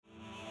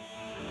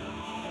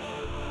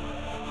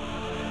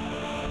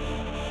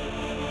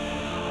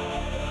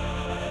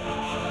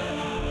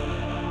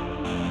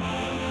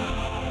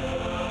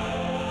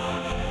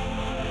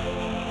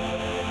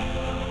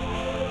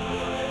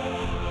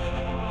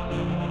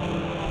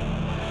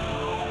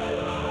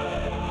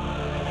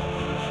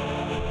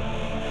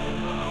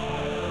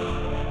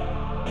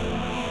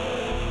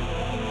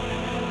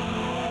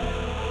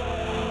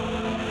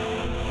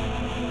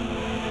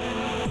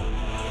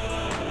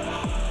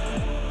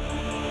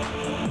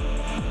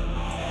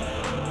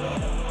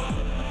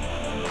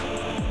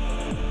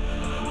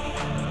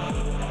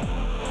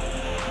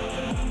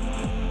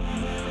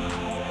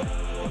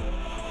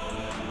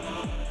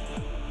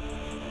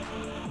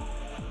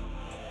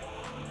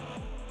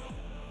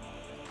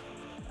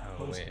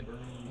wait.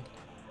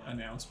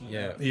 Announcement.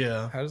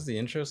 Yeah. How does the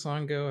intro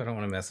song go? I don't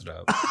want to mess it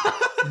up.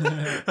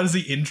 How does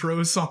the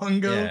intro song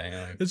go?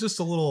 Yeah. It's just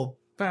a little...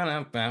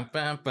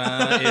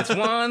 It's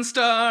 1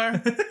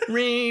 star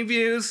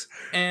reviews,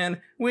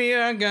 and we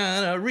are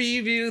gonna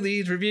review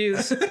these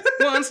reviews.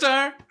 1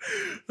 star.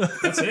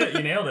 That's it.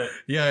 You nailed it.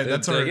 Yeah,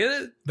 Did I get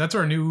it? That's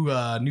our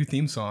new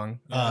theme song.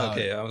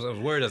 Okay, I was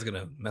worried I was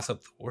gonna mess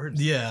up the words.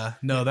 Yeah,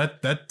 no,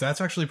 that's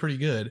actually pretty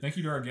good. Thank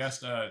you to our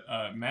guest,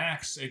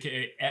 Max,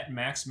 aka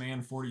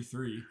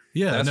 @MaxMan43.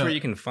 Yeah, that's where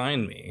you can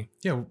find me.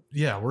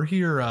 Yeah, we're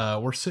here.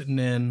 We're sitting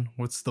in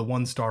what's the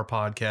 1 Star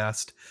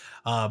podcast.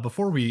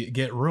 Before we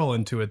get real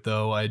into it,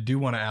 though, I do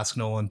want to ask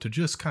Nolan to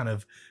just kind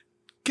of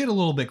get a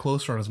little bit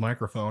closer on his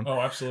microphone. Oh,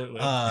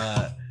 absolutely.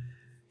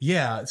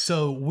 Yeah,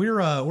 so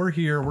we're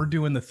here. We're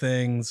doing the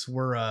things.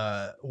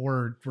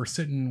 We're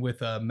sitting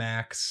with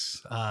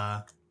Max.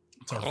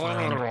 It's our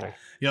friend.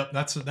 Yep,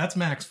 that's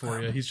Max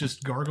for you. He's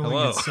just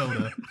gargling his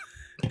soda.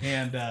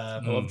 And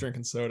I love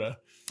drinking soda.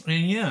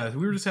 And yeah,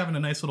 we were just having a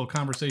nice little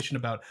conversation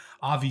about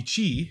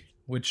Avicii,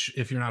 which,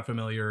 if you're not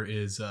familiar,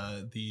 is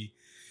the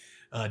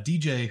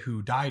DJ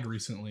who died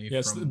recently.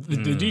 Yes, the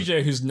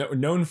DJ who's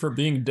known for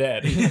being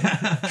dead.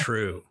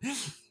 True.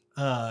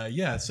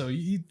 Yeah, so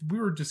we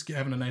were just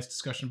having a nice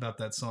discussion about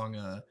that song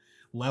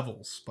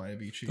Levels by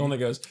Avicii. The one that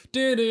goes that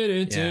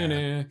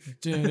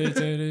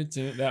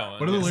one.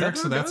 What are the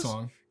lyrics of that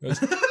song? It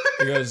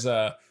goes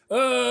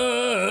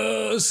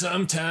oh,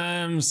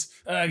 sometimes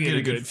I get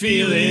a good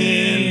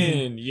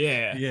feeling.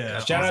 Yeah.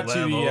 Shout out to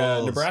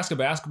the Nebraska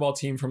basketball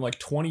team from like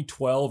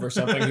 2012 or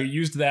something who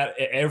used that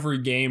at every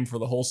game for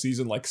the whole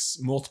season, like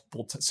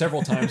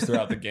several times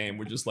throughout the game.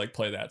 Would just like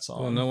play that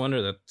song. Well, no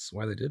wonder that's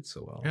why they did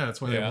so well. Yeah,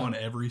 that's why they won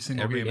every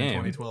single game in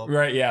 2012.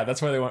 Right, yeah,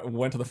 that's why they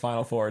went to the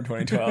Final Four in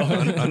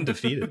 2012.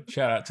 Undefeated.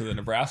 Shout out to the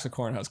Nebraska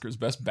Cornhuskers,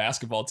 best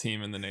basketball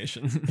team in the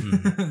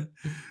nation.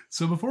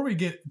 So before we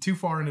get too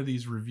far into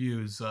these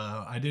reviews,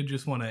 I did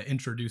just want to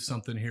introduce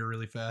something here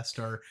really fast.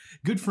 Our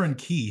good friend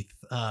Keith,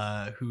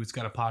 who's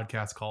got a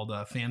podcast called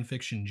Fan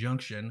Fiction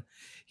Junction,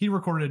 he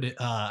recorded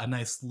a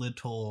nice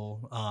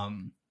little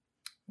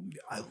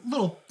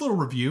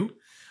review.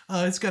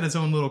 It's got his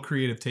own little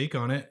creative take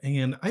on it,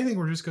 and I think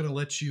we're just going to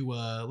let you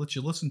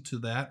listen to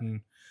that,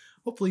 and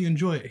hopefully you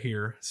enjoy it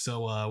here.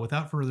 So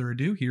without further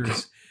ado,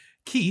 here's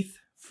Keith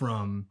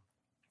from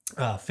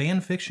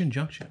Fan Fiction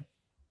Junction.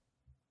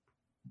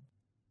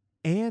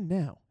 And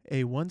now,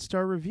 a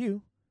 1-star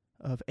review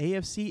of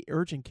AFC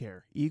Urgent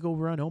Care, Eagle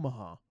Run,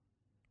 Omaha.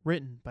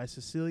 Written by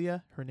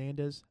Cecilia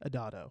Hernandez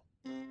Adado.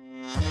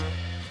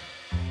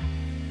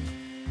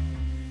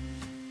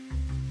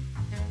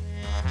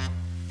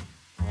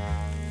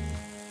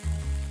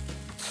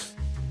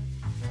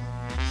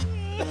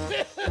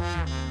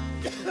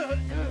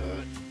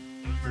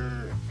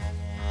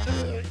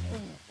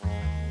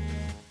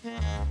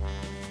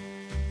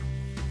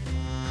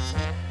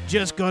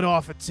 Just got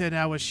off a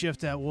 10-hour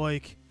shift at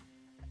work.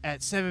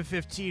 At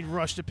 7:15,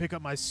 rushed to pick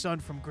up my son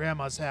from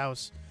Grandma's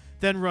house.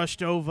 Then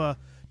rushed over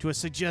to a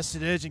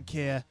suggested urgent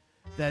care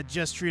that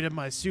just treated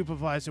my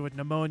supervisor with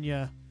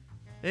pneumonia.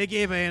 They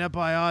gave her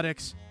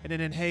antibiotics and an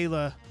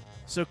inhaler,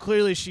 so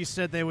clearly she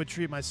said they would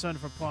treat my son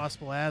for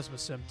possible asthma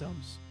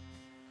symptoms.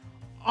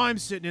 I'm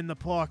sitting in the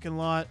parking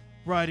lot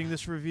writing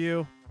this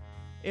review.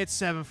 It's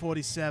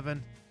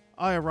 7:47.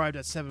 I arrived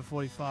at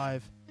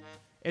 7:45.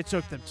 It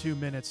took them 2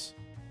 minutes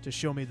to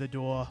show me the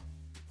door.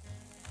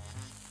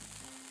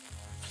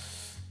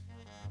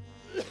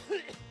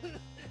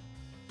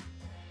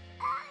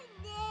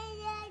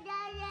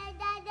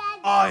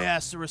 I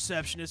asked the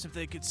receptionist if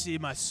they could see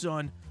my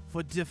son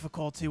for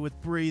difficulty with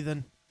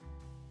breathing.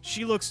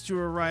 She looks to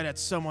her right at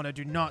someone I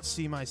do not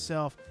see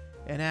myself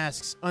and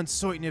asks,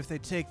 uncertain if they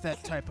take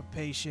that type of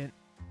patient.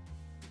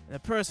 And the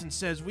person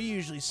says we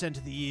usually send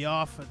to the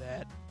ER for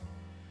that.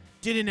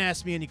 Didn't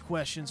ask me any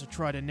questions or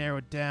try to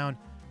narrow down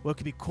what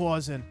could be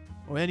causing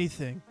or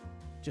anything.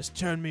 Just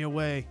turned me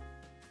away.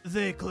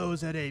 They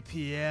close at 8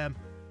 p.m.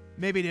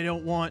 Maybe they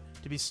don't want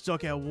to be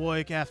stuck at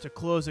work after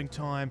closing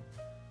time.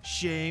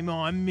 Shame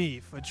on me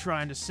for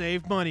trying to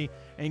save money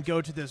and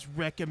go to this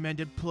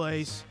recommended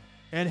place.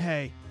 And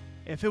hey,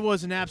 if it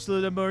was an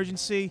absolute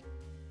emergency,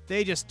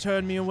 they just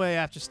turned me away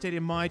after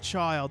stating my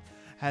child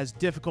has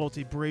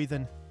difficulty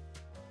breathing.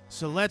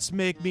 So let's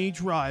make me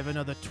drive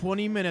another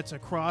 20 minutes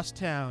across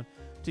town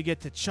to get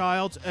to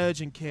Child's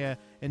Urgent Care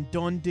in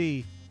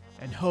Dundee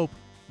and hope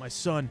my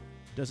son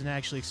doesn't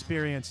actually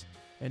experience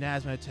an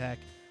asthma attack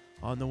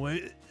on the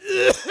way.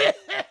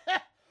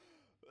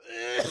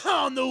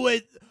 on the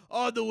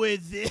way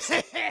there.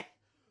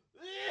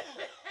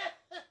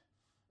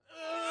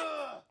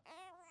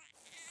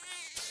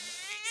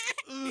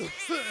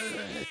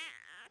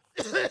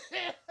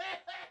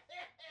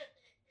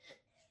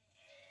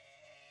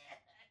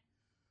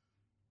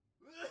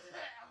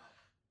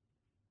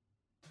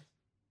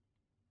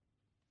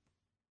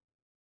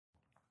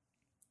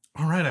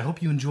 All right, I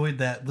hope you enjoyed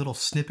that little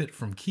snippet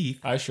from Keith.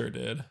 I sure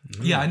did.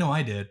 Yeah, I know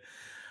I did.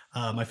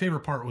 My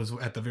favorite part was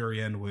at the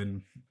very end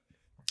when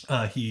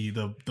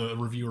the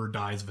reviewer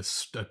dies of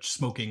a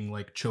smoking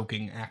like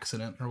choking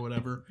accident or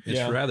whatever.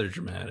 It's rather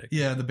dramatic.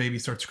 Yeah, the baby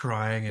starts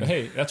crying. And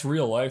hey, that's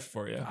real life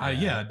for you.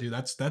 Yeah, dude,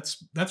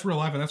 that's real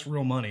life and that's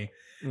real money.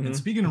 Mm-hmm. And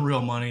speaking of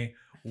real money,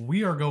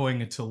 we are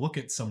going to look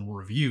at some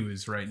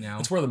reviews right now.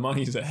 That's where the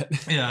money's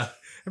at. Yeah,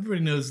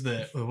 everybody knows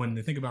that when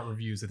they think about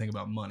reviews, they think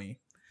about money.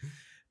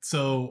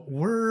 So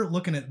we're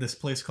looking at this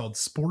place called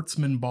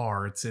Sportsman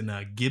Bar. It's in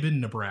Gibbon,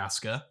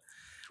 Nebraska.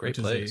 Great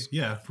place.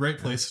 Great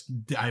place.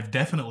 I've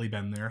definitely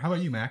been there. How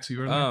about you, Max? You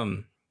were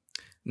there?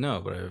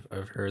 No, but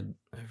I've heard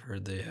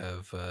they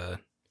have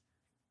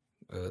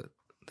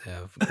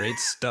great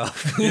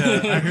stuff.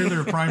 Yeah, I hear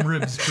their prime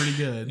ribs pretty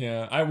good.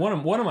 Yeah, one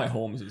of my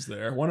homes is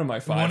there. One of my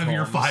 5 homes.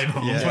 Your 5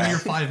 homes. Yeah. One of your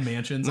 5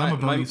 mansions. I'm a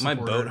Bernie my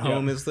boat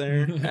home is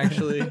there,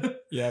 actually.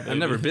 Yeah, baby. I've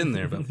never been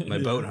there, but my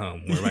boat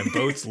home, where my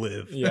boats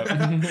live.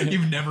 Yeah.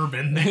 You've never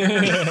been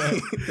there.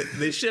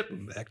 They ship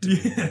them back to me.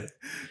 Yeah.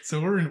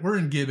 So we're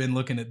in Gibbon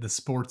looking at the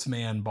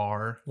Sportsman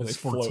Bar. Well, the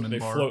Sportsman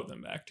Bar. They float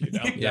them back to you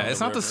down. Yeah, it's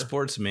not river. the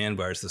Sportsman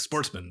Bar, it's the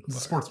Sportsman Bar. The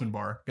Sportsman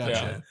Bar. Gotcha.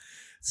 Yeah.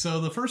 So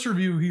the first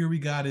review here we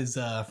got is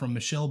from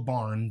Michelle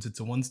Barnes.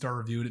 It's a 1-star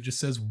review, and it just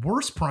says,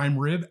 worst prime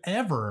rib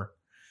ever.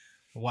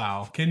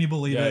 Wow. Can you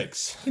believe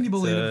it? Can you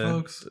believe it,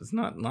 folks? It's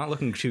not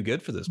looking too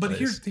good for this But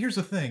place. here's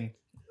the thing.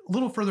 A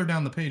little further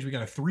down the page, we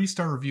got a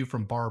 3-star review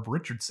from Barb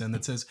Richardson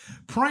that says,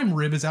 prime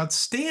rib is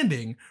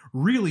outstanding.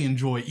 Really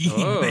enjoy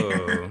eating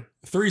there.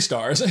 3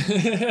 stars.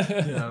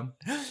 Yeah.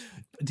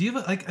 Do you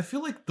have I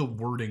feel like the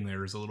wording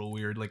there is a little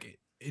weird. Like,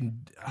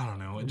 I don't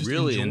know. Just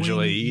really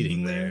enjoy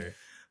eating there.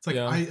 It's like,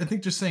 I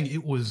think just saying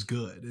it was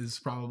good is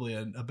probably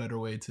a better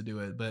way to do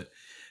it. But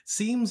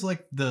seems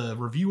like the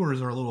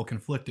reviewers are a little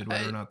conflicted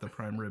whether or not the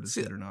prime rib is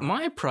good or not.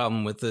 My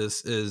problem with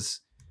this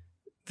is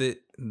that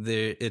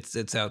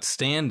it's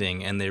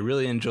outstanding and they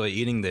really enjoy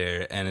eating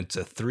there, and it's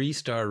a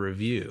 3-star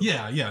review.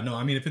 Yeah. No,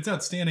 I mean, if it's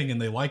outstanding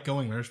and they like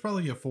going there, it's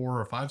probably a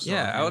 4 or 5-star.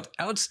 Yeah,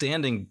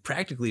 outstanding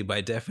practically by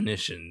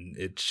definition,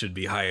 it should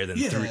be higher than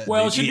 3.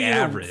 Well, it should be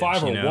average,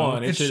 5 or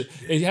 1.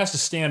 It has to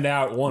stand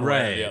out one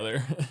way or the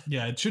other.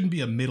 Yeah, it shouldn't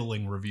be a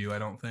middling review, I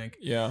don't think.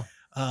 Yeah.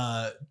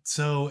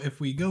 So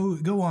if we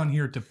go on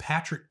here to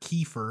Patrick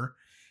Kiefer,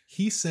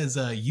 he says,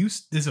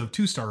 this is a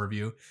 2-star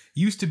review,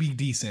 used to be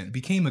decent,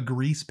 became a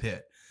grease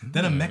pit.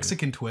 Then a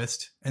Mexican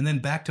twist, and then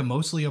back to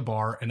mostly a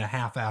bar and a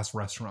half-ass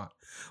restaurant.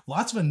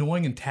 Lots of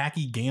annoying and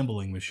tacky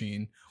gambling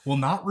machine. Will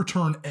not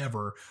return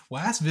ever.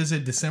 Last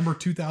visit, December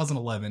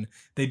 2011.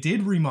 They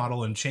did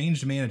remodel and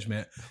changed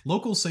management.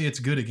 Locals say it's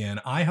good again.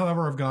 I,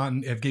 however,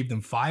 have gave them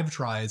 5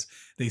 tries.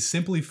 They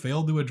simply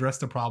failed to address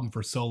the problem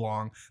for so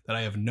long that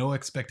I have no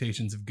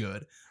expectations of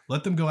good.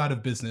 Let them go out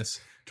of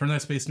business. Turn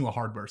that space into a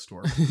hardware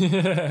store.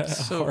 Hardware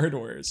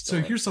store.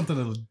 So here's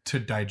something to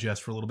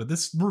digest for a little bit.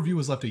 This review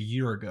was left a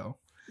year ago.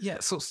 Yeah,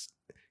 so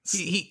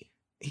he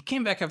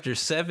came back after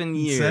 7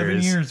 years.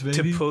 7 years,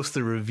 baby. To post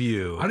the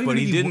review, but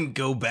he didn't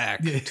go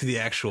back to the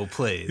actual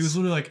place. He was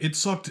literally like, "It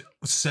sucked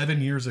 7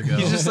 years ago."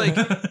 He's just like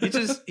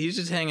he's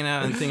just hanging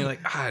out and thinking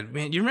like, "God,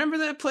 man, you remember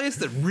that place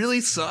that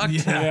really sucked?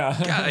 Yeah.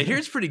 God, I hear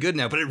it's pretty good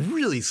now, but it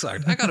really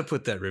sucked. I got to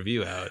put that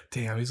review out."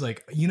 Damn, he's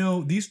like,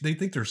 they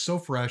think they're so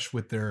fresh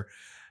with their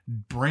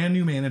brand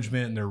new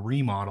management and their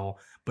remodel,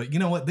 but you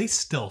know what? They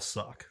still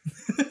suck.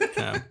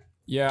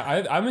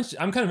 Yeah, I'm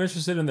kind of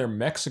interested in their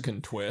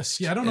Mexican twist.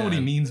 Yeah, I don't know what he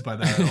means by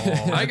that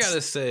at all. I gotta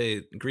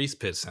say, Grease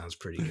Pit sounds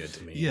pretty good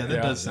to me. Yeah,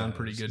 that does sound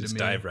pretty good to me. Just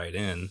dive right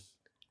in.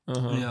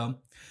 Uh-huh. Yeah.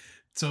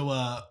 So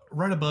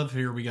right above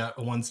here, we got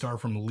a 1-star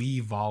from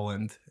Lee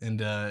Volland, and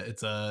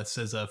it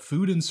says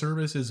food and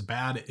service is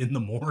bad in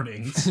the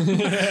mornings.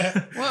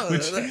 Well,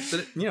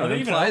 it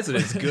implies that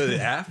it's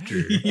good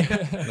after.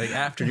 Like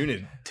afternoon,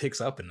 it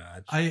ticks up a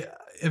notch.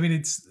 I mean,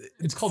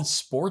 it's called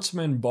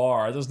Sportsman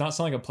Bar. It does not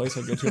sound like a place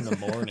I go to in the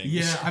mornings.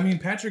 Yeah, I mean,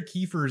 Patrick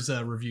Kiefer's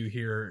review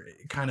here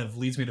kind of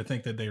leads me to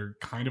think that they're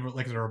kind of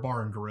like they're a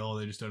bar and grill.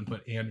 They just don't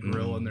put and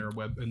grill in their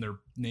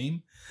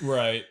name.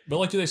 Right. But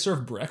like, do they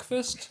serve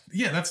breakfast?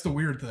 Yeah, that's the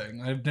weird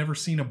thing. I've never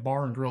seen a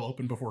bar and grill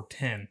open before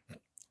 10.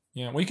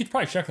 Yeah, well, you could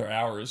probably check their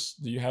hours.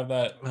 Do you have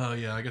that? Oh,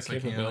 yeah, I guess I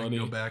can. I can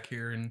go back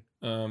here and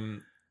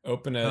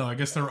open at... Oh, I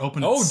guess they're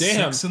open at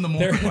 6 in the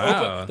morning.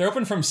 They're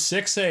open from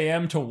 6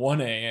 a.m. to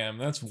 1 a.m.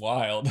 That's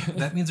wild.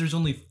 That means there's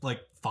only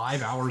like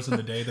 5 hours in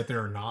the day that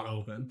they're not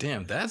open.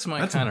 Damn, that's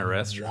my kind of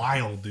restaurant.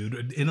 Wild,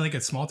 dude. In like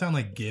a small town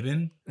like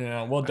Gibbon.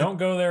 Yeah, well, don't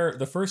go there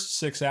the first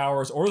 6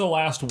 hours or the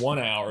last 1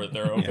 hour that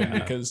they're open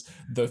because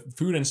the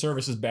food and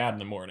service is bad in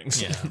the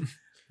mornings. Yeah,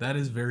 that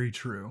is very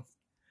true.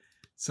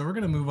 So we're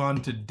going to move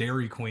on to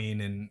Dairy Queen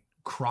in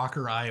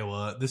Crocker,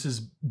 Iowa. This is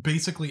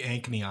basically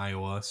Ankeny,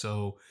 Iowa.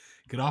 So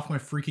get off my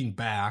freaking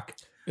back.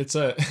 It's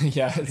a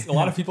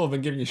lot of people have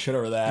been giving you shit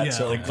over that. Yeah,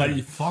 so like, buddy,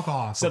 fuck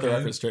off. Set the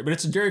record straight. But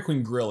it's a Dairy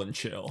Queen Grill and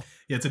Chill.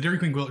 Yeah, it's a Dairy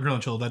Queen Grill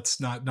and Chill. That's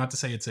not to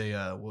say it's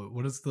a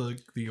what is the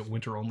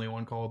winter only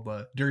one called?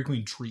 Dairy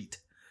Queen Treat.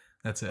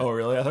 That's it. Oh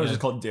really? I thought it was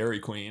just called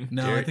Dairy Queen.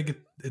 No, I think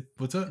it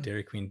what's up?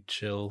 Dairy Queen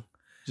Chill.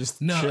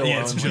 Just no, chill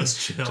yeah, it's only. just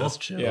chill. Just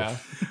chill. Yeah.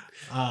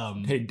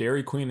 Hey,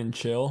 Dairy Queen and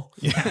Chill.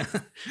 Yeah.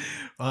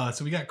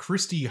 So we got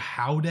Christy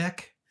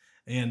Howdeck,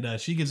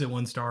 And she gives it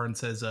 1 star and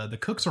says, the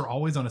cooks are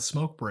always on a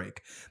smoke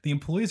break. The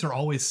employees are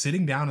always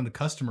sitting down in the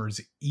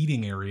customer's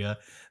eating area.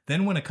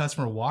 Then when a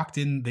customer walked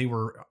in, they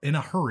were in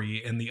a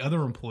hurry and the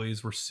other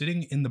employees were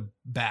sitting in the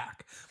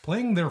back,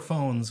 playing their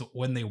phones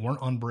when they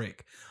weren't on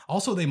break.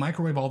 Also, they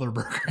microwave all their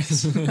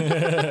burgers.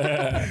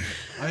 Okay,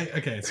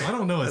 so I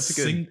don't know. That's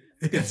a good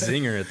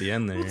zinger at the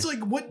end there. It's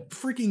like, what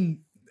freaking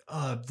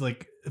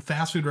like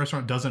fast food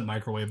restaurant doesn't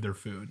microwave their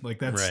food? Like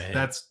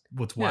that's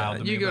what's wild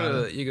to me. You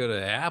go to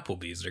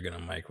Applebee's, they're gonna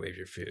microwave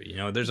your food. You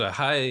know, there's a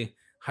high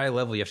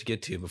level you have to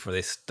get to before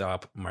they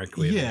stop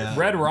microwaving. Yeah.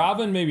 Red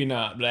Robin, maybe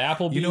not, but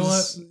Applebee's. You know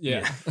what?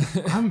 Yeah.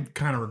 I'm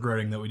kind of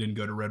regretting that we didn't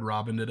go to Red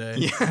Robin today.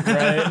 Yeah.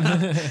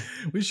 Right.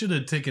 We should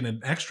have taken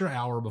an extra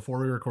hour before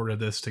we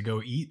recorded this to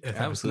go eat.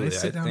 Absolutely.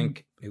 I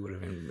think it would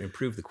have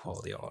improved the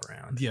quality all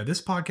around. Yeah,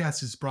 this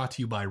podcast is brought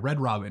to you by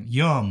Red Robin.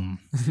 Yum.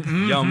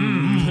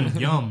 Yum.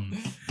 Yum.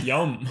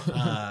 Yum.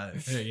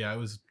 Yeah, it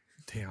was,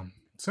 damn.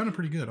 Sounded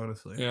pretty good,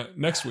 honestly. Yeah,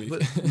 next week.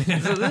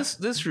 So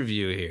this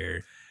review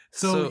here.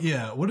 So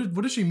yeah, what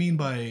does she mean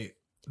by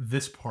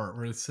this part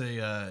where it say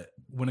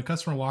when a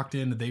customer walked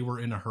in, they were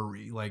in a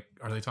hurry? Like,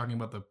 are they talking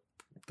about the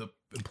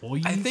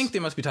employees? I think they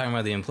must be talking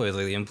about the employees.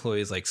 Like the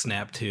employees like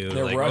snap to,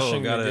 they're like,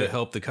 rushing. Gotta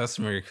help the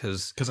customer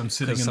because I'm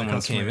sitting in the someone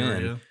customer came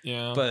area. in.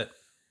 Yeah. But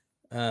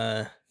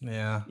yeah,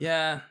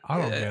 I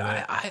don't get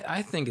it.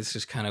 I think it's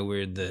just kind of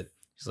weird that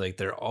she's like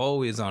they're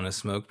always on a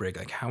smoke break.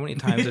 Like how many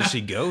times does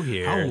she go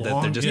here? How that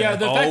long? they're just the fact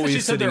that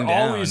she said they're down.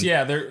 always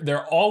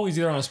they're always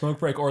either on a smoke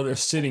break or they're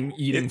sitting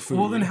eating food.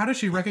 Well, then how does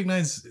she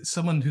recognize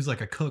someone who's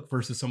like a cook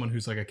versus someone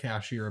who's like a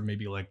cashier and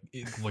maybe like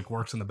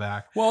works in the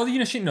back? Well, you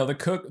know,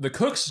 the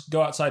cooks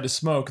go outside to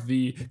smoke.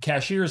 The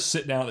cashiers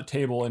sit down at the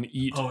table and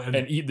eat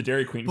and eat the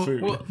Dairy Queen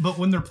food. But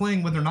when they're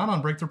not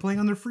on break, they're playing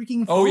on their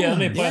freaking phones. Oh yeah,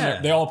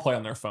 and they all play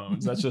on their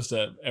phones. That's just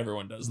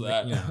everyone does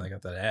that. Yeah, they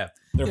got that app.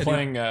 They're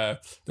playing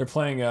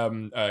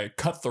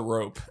Cut the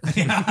Rope.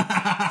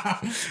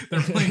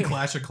 They're playing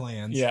Clash of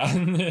Clans.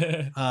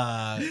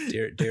 Yeah.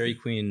 Dairy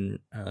Queen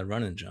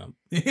Run and Jump.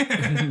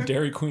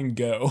 Dairy Queen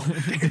Go.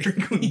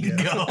 Dairy Queen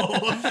Go.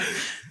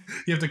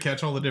 You have to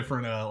catch all the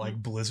different like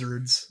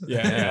blizzards.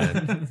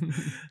 Yeah.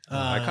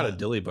 I caught a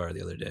dilly bar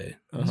the other day.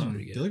 That was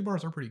pretty good. Dilly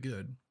bars are pretty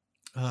good.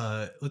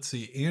 Let's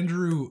see.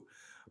 Andrew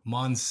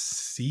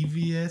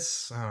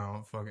Monsivius. I don't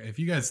know. Fuck. If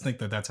you guys think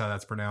that's how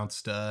that's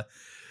pronounced,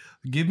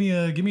 give me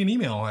an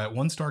email at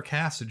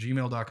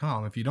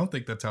onestarcast@gmail.com. If you don't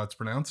think that's how it's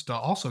pronounced,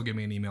 also give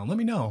me an email. Let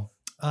me know.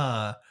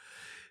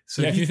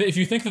 So if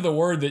you think of the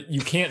word that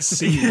you can't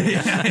see, you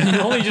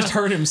only just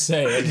heard him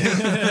say it.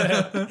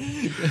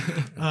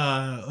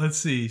 Let's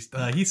see.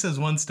 He says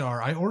 1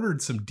 star. I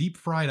ordered some deep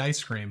fried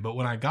ice cream, but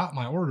when I got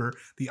my order,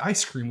 the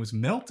ice cream was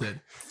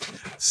melted.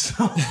 So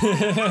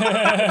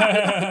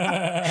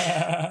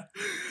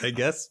I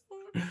guess.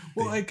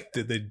 Well,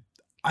 did they?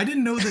 I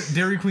didn't know that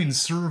Dairy Queen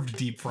served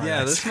deep fried.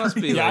 Yeah, this must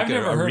be like I've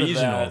never a heard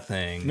regional of that.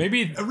 thing.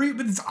 Maybe,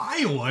 but it's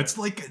Iowa. It's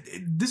like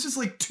this is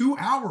like 2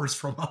 hours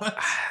from us.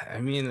 I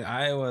mean,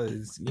 Iowa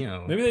is,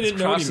 maybe they didn't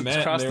know what he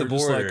meant. Across They the were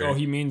just border. like, oh,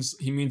 he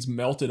means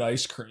melted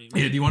ice cream.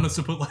 Yeah, do you want us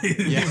to put like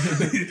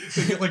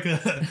they get like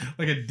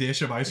a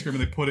dish of ice cream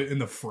and they put it in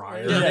the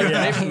fryer?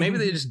 Yeah. Maybe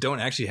they just don't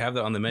actually have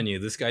that on the menu.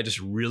 This guy just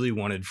really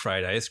wanted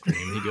fried ice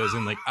cream. He goes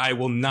in like, I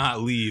will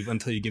not leave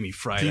until you give me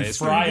fried ice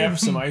cream. Fry up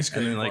some ice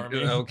cream And then for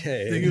me.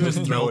 okay, They give us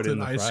just throw it melted in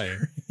the ice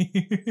fryer.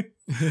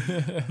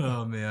 cream.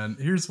 Oh man,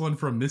 here's one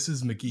from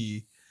Mrs.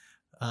 McGee.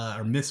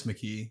 Or Miss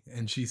McKee,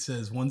 and she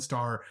says 1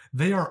 star.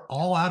 They are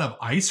all out of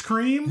ice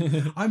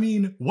cream. I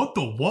mean, what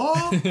the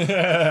what?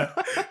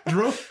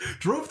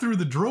 drove through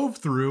the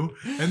drive-through,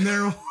 and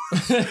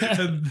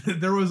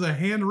there was a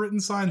handwritten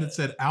sign that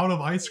said "out of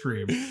ice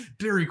cream."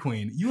 Dairy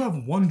Queen, you have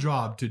one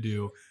job to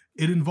do.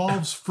 It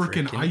involves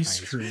frickin' ice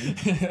cream.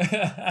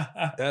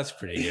 That's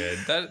pretty good.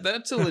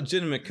 That's a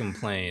legitimate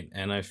complaint,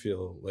 and I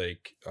feel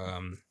like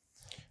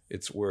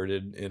it's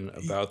worded in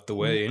about the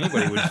way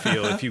anybody would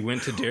feel if you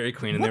went to Dairy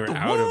Queen and they were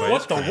out of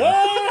ice cream.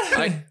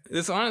 What?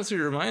 This honestly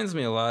reminds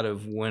me a lot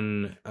of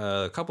when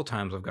a couple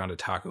times I've gone to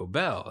Taco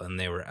Bell and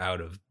they were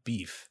out of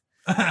beef,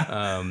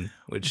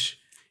 which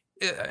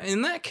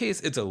in that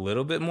case, it's a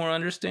little bit more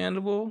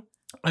understandable.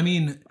 I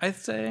mean, I'd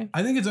say.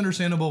 I think it's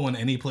understandable when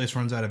any place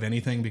runs out of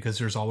anything because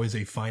there's always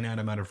a finite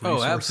amount of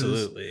resources. Oh,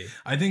 absolutely.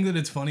 I think that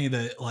it's funny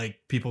that like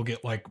people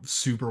get like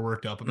super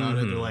worked up about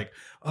it. They're like,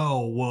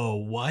 "Oh, whoa,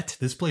 what?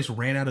 This place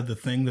ran out of the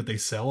thing that they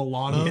sell a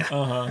lot of."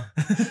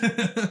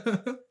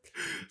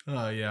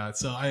 Yeah. Yeah.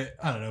 So I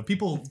don't know.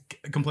 People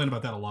complain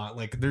about that a lot.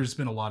 Like, there's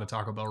been a lot of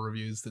Taco Bell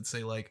reviews that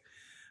say like,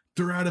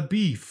 they're out of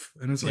beef,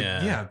 and it's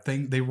like,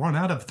 they run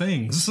out of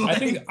things.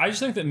 I just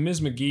think that Ms.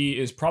 McGee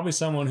is probably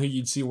someone who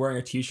you'd see wearing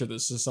a T-shirt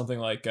that says something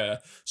like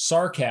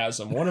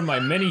 "sarcasm, one of my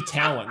many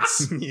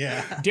talents."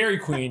 Yeah. Dairy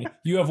Queen,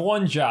 you have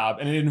one job,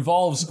 and it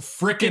involves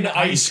frickin'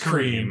 ice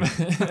cream.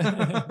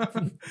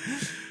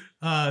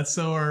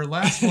 So our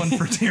last one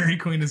for Dairy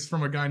Queen is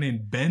from a guy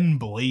named Ben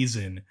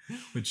Blazin,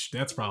 which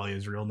that's probably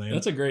his real name.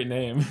 That's a great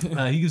name.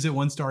 He gives it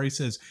 1 star. He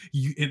says,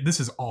 this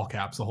is all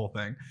caps, the whole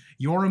thing.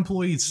 Your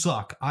employees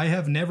suck. I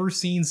have never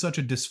seen such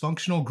a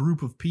dysfunctional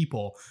group of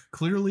people.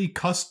 Clearly,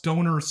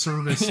 customer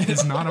service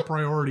is not a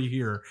priority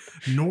here,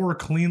 nor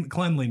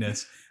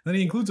cleanliness. Then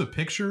he includes a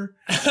picture.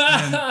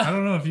 And I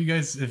don't know if you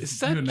guys,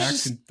 if you and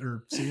Max can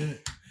or see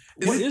it.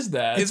 What is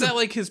that? Is that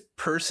like his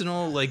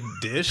personal like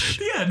dish?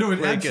 Yeah, no,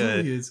 it like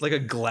absolutely is. Like a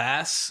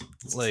glass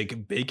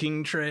like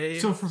baking tray.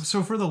 So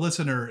for the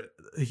listener,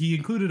 he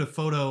included a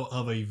photo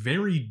of a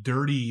very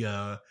dirty,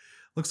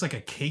 looks like a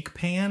cake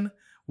pan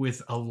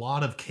with a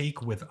lot of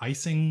cake with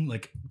icing,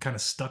 like kind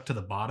of stuck to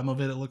the bottom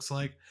of it. It looks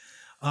like.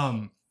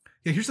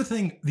 Yeah, here's the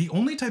thing: the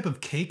only type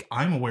of cake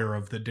I'm aware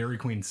of that Dairy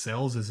Queen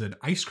sells is an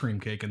ice cream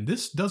cake, and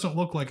this doesn't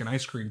look like an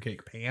ice cream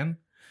cake pan.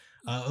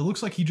 It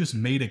looks like he just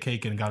made a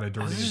cake and got it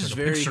dirty. This is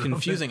very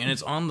confusing, and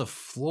it's on the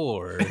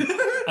floor.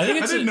 I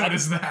didn't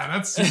notice that.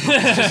 That's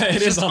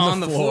it is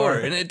on the floor,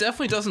 and it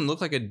definitely doesn't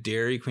look like a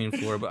Dairy Queen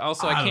floor. But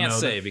also, I can't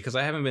say because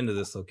I haven't been to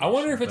this location. I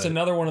wonder if it's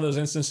another one of those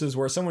instances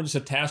where someone just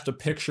attached a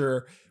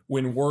picture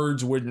when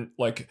words wouldn't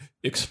like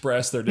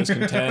express their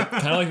discontent,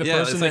 kind of like the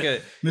person it's like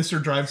that Mr.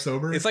 Drive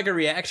Sober. It's like a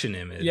reaction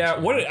image. Yeah,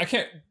 I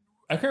can't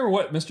remember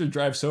what Mr.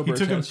 Drive Sober. He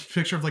took a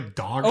picture of like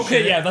dog. Okay,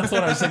 shit. yeah, that's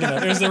what I was thinking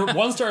of. It was the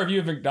 1-star review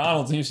of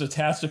McDonald's, and he just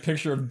attached a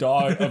picture of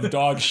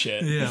dog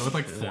shit. Yeah, with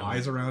like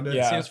flies around it.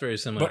 Yeah, it seems very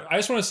similar. But I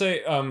just want to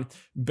say,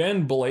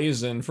 Ben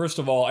Blazin. First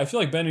of all, I feel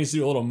like Ben needs to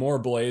do a little more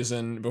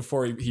blazing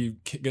before he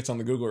gets on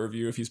the Google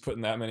review if he's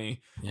putting that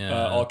many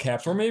all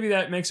caps, or maybe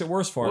that makes it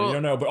worse for him. You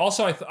don't know. But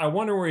also, I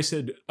wonder where he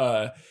said.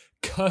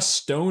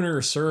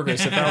 Customer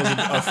service, if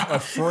that was a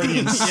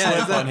Freudian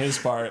slip on his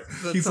part.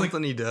 He's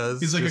something he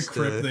does. He's like a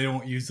crip. They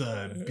don't use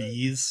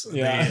bees.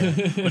 Yeah.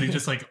 But he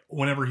just like,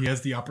 whenever he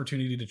has the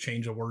opportunity to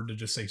change a word to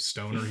just say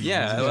stoner.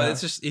 Well,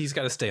 it's just, he's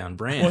got to stay on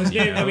brand. Well,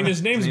 yeah, I mean,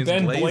 his name's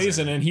Ben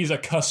Blazin, and he's a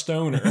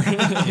custoner.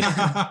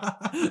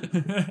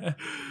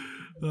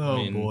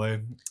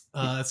 Boy.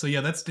 So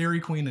yeah, that's Dairy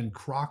Queen in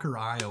Crocker,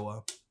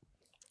 Iowa.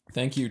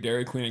 Thank you,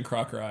 Dairy Queen in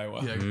Crocker,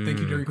 Iowa. Yeah, thank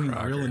you, Dairy Queen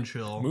Crocker. Grill and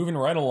Chill. Moving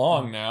right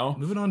along now.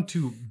 Moving on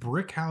to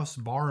Brick House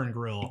Bar and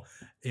Grill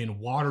in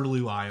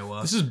Waterloo,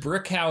 Iowa. This is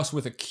Brick House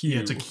with a Q. Yeah,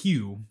 it's a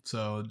Q.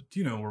 So,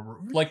 you know, we're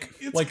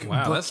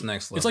wow, that's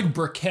next level. It's like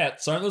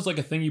briquettes. Aren't those like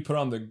a thing you put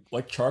on the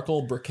like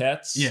charcoal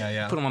briquettes?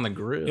 Yeah. Put them on the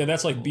grill. Yeah,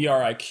 that's like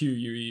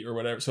BRIQUE or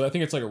whatever. So I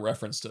think it's like a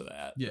reference to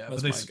that. Yeah,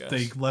 that's but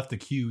they left the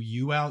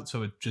QU out,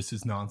 so it just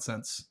is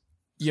nonsense.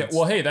 Yeah,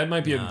 well, hey, that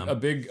might be a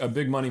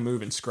big money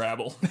move in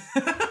Scrabble.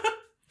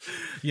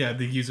 Yeah,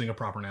 they're using a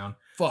proper noun.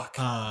 Fuck.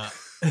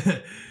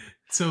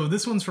 So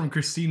this one's from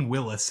Christine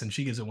Willis, and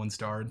she gives it 1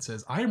 star and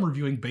says, I am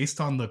reviewing based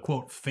on the,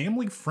 quote,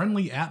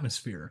 family-friendly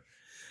atmosphere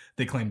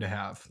they claim to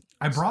have.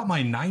 I brought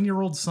my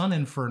 9-year-old son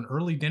in for an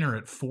early dinner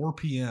at 4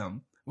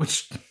 p.m.,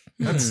 which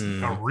that's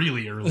a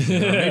really early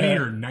dinner. Maybe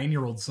your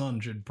 9-year-old son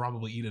should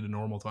probably eat at a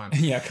normal time.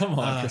 Yeah, come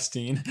on,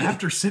 Christine.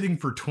 After sitting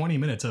for 20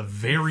 minutes, a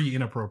very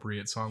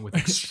inappropriate song with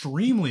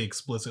extremely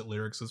explicit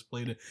lyrics was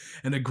played,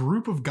 and a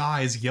group of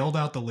guys yelled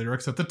out the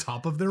lyrics at the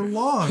top of their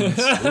lungs.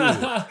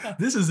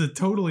 This is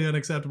totally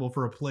unacceptable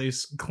for a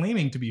place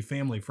claiming to be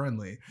family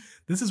friendly.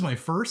 This is my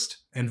first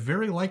and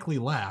very likely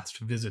last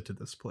visit to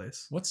this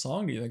place. What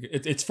song do you think?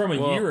 It's from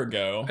a year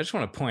ago. I just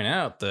want to point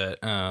out that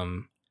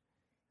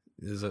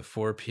this is at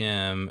 4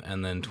 p.m.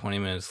 and then 20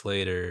 minutes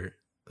later,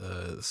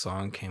 the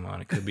song came on.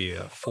 It could be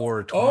a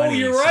 4:20. Oh,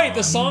 you're right. Song.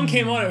 The song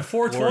came on at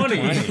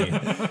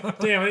 4:20.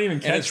 Damn, I didn't even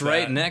catch and it's that.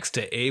 right next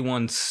to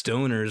A1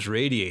 Stoner's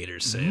radiator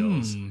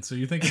sales. So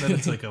you're thinking that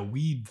it's like a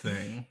weed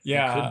thing?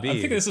 Yeah, It could be. I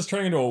think this is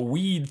turning into a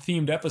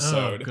weed-themed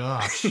episode. Oh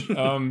gosh.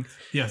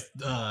 Yes.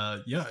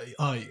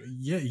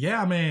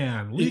 Yeah,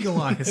 man.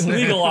 Legalize it.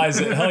 Legalize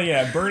it. Hell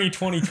yeah. Bernie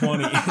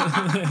 2020.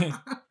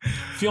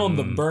 Feeling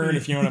the burn,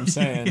 if you know what I'm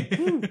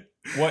saying.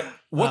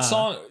 What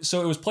song?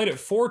 So it was played at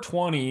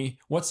 4:20.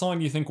 What song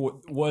do you think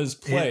was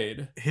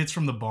played? Hits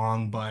from the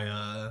Bong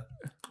by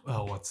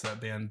what's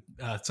that band?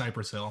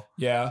 Cypress Hill.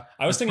 Yeah,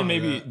 I was thinking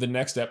maybe that. the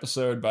next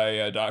episode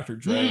by Dr.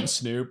 Dre and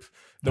Snoop,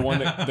 the one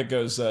that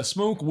goes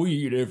smoke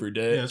weed every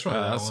day. Yeah, that's probably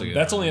that one.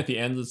 That's only at the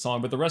end of the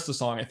song, but the rest of the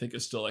song I think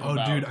is still like.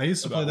 Dude, I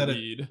used to play that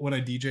weed. when I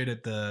DJ'd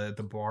at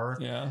the bar.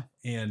 Yeah,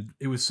 and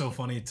it was so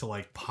funny to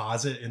like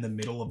pause it in the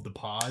middle of the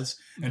pause,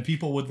 and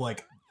people would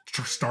like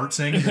start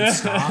singing and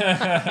stop.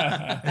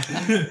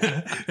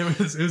 it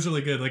was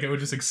really good. Like it would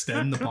just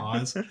extend the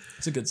pause.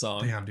 It's a good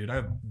song. Damn, dude,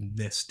 I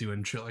miss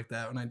doing shit like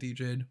that when I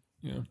DJ'd.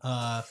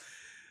 Yeah.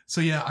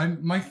 So yeah, I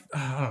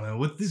don't know,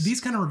 with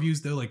these kind of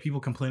reviews though, like people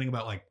complaining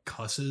about like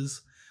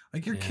cusses.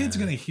 Like your kid's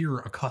gonna hear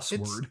a cuss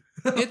word.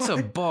 It's a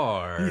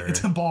bar.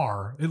 It's a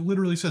bar. It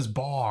literally says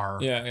bar.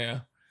 Yeah.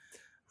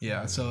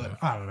 So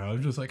I don't know.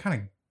 It's just like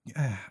kind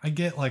of. I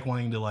get like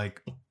wanting to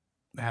like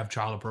have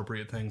child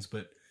appropriate things,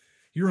 but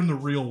you're in the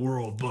real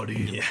world, buddy.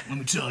 Yeah. Let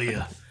me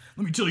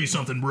tell you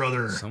something,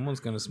 brother. Someone's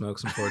gonna smoke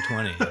some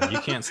 420.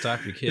 You can't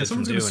stop your kids.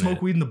 Someone's from gonna doing smoke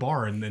it. weed in the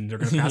bar, and then they're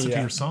gonna pass it to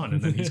your son,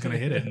 and then he's gonna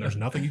hit it, and there's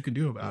nothing you can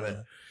do about it.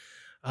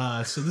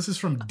 So this is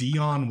from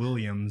Dion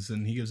Williams,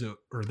 and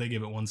they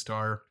give it 1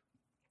 star.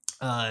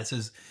 It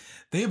says,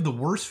 they have the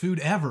worst food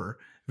ever.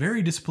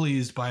 Very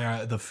displeased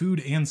by the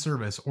food and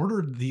service.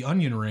 Ordered the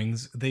onion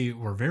rings. They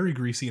were very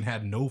greasy and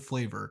had no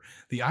flavor.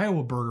 The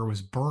Iowa burger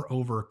was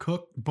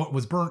overcooked,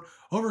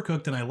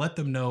 and I let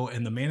them know,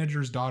 and the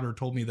manager's daughter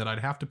told me that I'd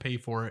have to pay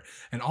for it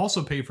and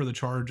also pay for the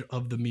charge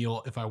of the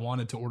meal if I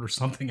wanted to order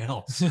something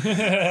else.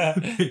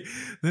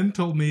 Then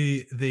told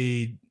me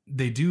they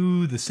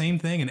do the same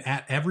thing and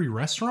at every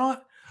restaurant.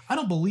 I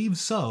don't believe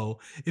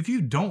so. If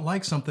you don't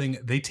like something,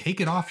 they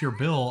take it off your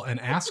bill and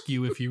ask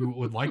you if you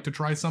would like to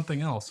try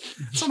something else.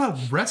 Somehow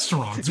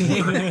restaurants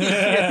work.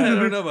 I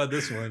don't know about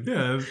this one.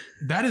 Yeah,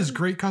 that is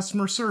great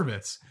customer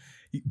service.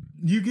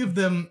 You give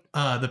them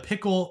the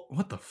pickle.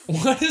 What the?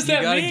 What does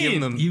that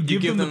mean? You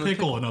give them the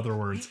pickle. In other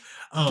words,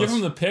 give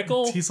them the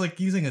pickle. He's like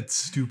using a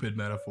stupid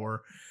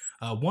metaphor.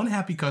 One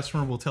happy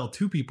customer will tell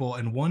 2 people,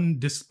 and one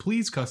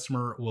displeased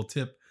customer will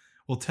tell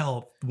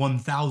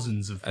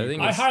 1,000s of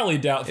people. I highly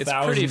doubt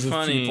thousands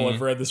of people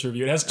have read this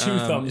review. It has 2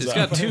 thumbs up.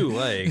 It's got 2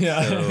 likes.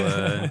 Yeah.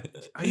 So,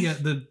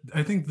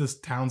 I think this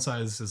town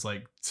size is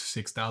like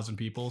 6,000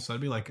 people, so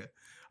it'd be like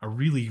a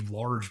really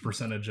large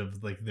percentage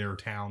of like their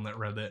town that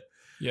read it.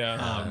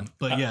 Yeah.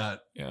 Yeah.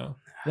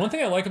 One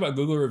thing I like about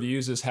Google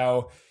reviews is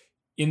how,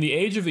 in the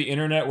age of the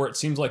internet where it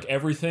seems like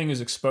everything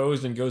is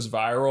exposed and goes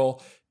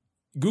viral,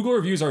 Google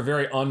reviews are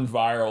very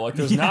unviral. Like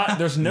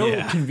there's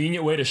no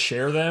convenient way to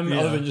share them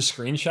other than just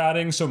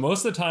screenshotting. So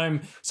most of the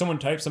time someone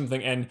types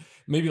something and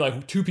maybe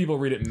like 2 people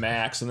read it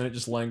max, and then it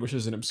just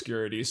languishes in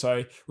obscurity. So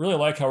I really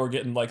like how we're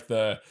getting like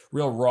the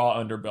real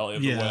raw underbelly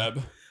of the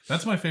web.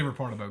 That's my favorite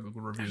part about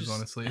Google reviews,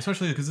 honestly,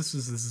 especially because this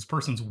is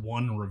person's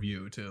 1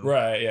 review too.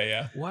 Right.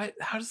 Yeah. What?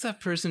 How does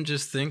that person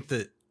just think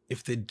that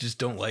if they just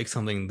don't like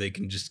something, they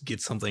can just get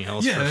something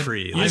else for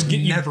free? I've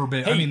never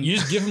been. Hey, you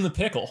just give them the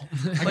pickle.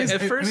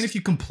 If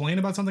you complain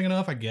about something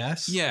enough, I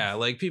guess. Yeah,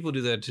 like people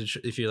do that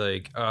if you're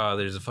like, oh,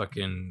 there's a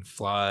fucking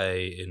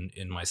fly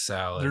in my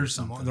salad.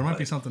 There might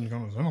be something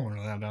going similar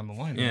to that down the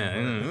line.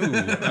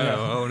 Yeah.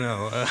 Oh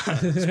no.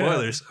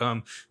 Spoilers.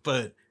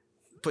 But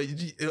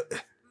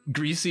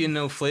greasy and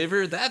no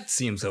flavor. That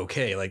seems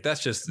okay. Like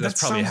that's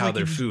probably how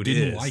their food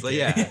is.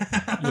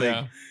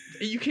 Yeah.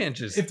 You can't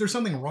just. If there's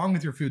something wrong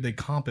with your food, they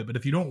comp it. But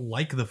if you don't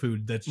like the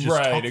food, that's just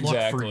right. Tough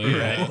luck for you.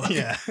 Right.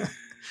 Yeah.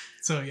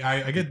 So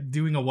I get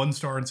doing a 1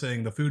 star and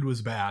saying the food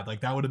was bad.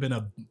 Like that would have been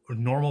a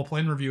normal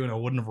plain review, and I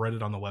wouldn't have read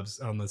it on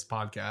this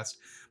podcast.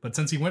 But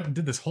since he went and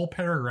did this whole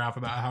paragraph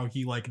about how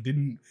he like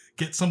didn't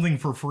get something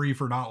for free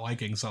for not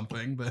liking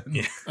something, but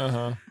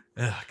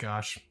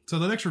gosh. So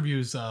the next review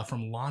is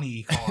from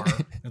Lonnie Carr.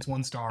 It's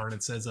 1 star, and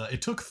it says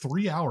it took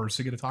 3 hours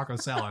to get a taco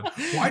salad.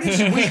 Why did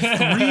you wait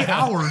 3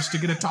 hours to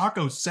get a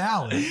taco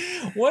salad?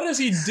 What is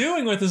he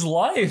doing with his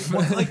life?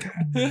 What? Like,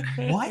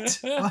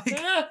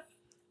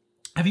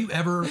 have you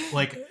ever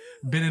like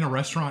been in a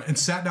restaurant and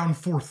sat down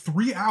for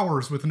 3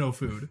 hours with no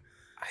food?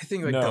 I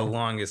think the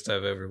longest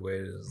I've ever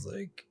waited is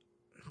like,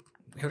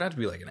 it would have to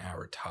be like an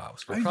hour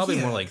tops, but probably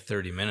more like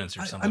 30 minutes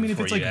or something. I mean, if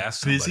it's like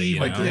busy,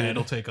 somebody,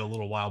 it'll take a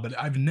little while. But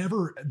I've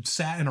never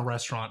sat in a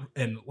restaurant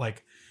and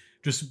like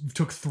just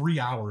took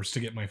 3 hours to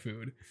get my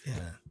food.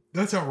 Yeah,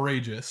 that's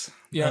outrageous.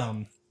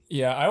 Yeah,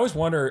 I always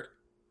wonder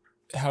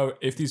how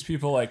if these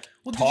people like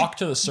talk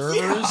to the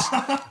servers.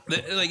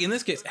 Like in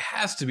this case, it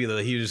has to be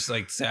that he just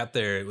like sat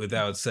there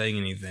without saying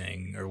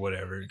anything or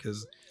whatever.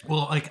 Because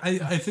like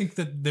I think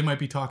that they might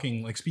be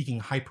speaking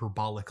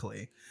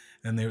hyperbolically.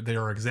 And they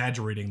are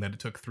exaggerating that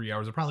it took 3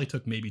 hours. It probably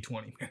took maybe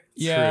 20 minutes.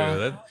 Yeah,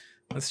 true.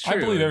 That's true. I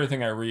believe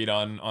everything I read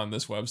on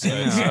this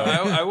website. So.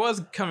 I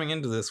was coming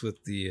into this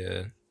with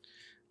the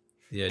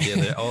idea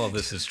that all of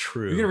this is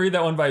true. You're gonna read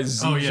that one by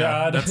Zijad? Oh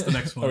yeah, that's the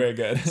next one. Okay,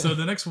 good. So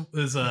the next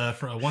is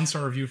for a 1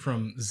 star review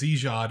from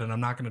Zijad, and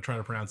I'm not going to try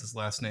to pronounce his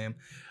last name.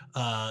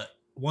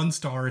 1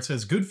 star. It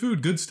says good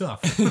food, good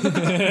stuff.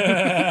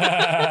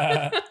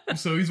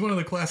 So he's one of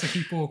the classic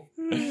people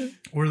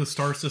where the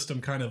star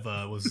system kind of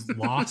was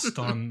lost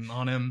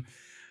on him.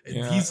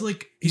 Yeah.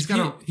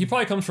 He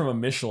probably comes from a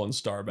Michelin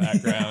star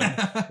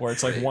background where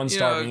it's like 1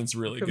 star means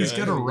really good. He's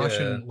got a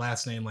Russian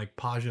last name like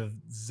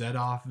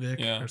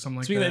Pajazedovic or something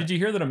like Speaking that. Of that, did you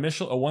hear that a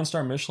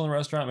 1-star Michelin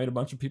restaurant made a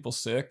bunch of people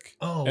sick?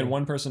 Oh, and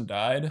 1 person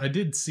died? I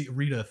did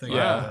read a thing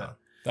about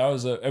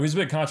that. It was a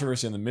big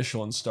controversy in the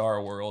Michelin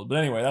star world. But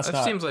anyway, that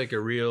seems like a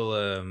real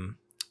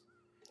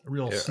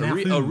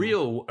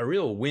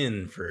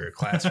win for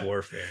class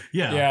warfare.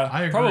 Yeah,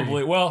 I agree.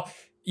 Probably. Well,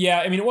 yeah,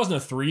 I mean, it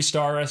wasn't a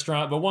 3-star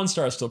restaurant, but 1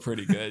 star is still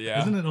pretty good. Yeah,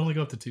 doesn't it only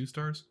go up to 2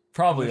 stars?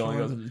 Probably only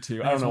goes up to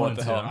 2. I don't know what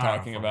the hell I'm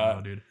talking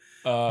about, dude.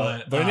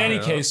 But in any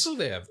case,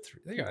 they have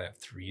 3. They gotta have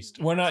 3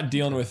 stars. We're not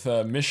dealing with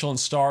Michelin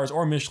stars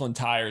or Michelin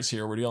tires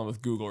here. We're dealing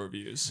with Google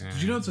reviews.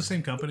 Did you know it's the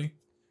same company?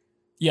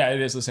 Yeah,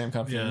 it is the same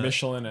company,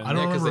 Michelin, and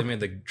because they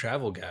made the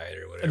travel guide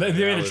or whatever.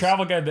 They made a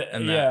travel guide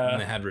and they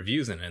had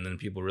reviews in it, and then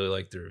people really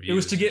liked the reviews. It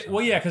was to get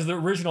because the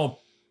original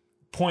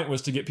point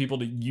was to get people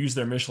to use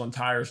their Michelin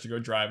tires to go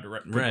drive to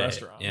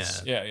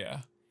restaurants.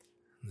 Yeah.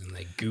 And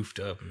they goofed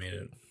up and made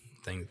it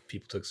thing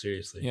people took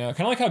seriously. Yeah,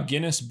 kind of like how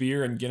Guinness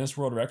Beer and Guinness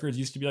World Records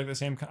used to be like the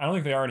same. I don't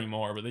think they are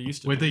anymore, but they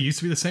used to. Wait, they used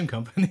to be the same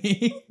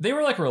company? They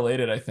were like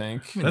related, I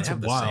think. I mean, That's they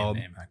have wild.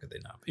 The same name. How could they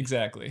not be?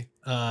 Exactly.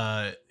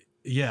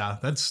 Yeah,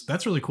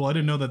 that's really cool. I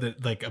didn't know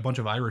that like a bunch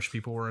of Irish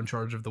people were in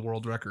charge of the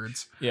world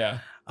records. Yeah.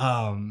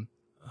 Oh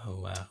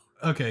wow.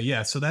 Okay,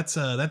 yeah, so that's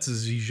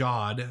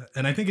Zijad,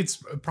 and I think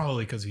it's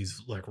probably because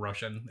he's like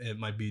Russian. It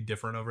might be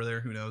different over there.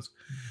 Who knows?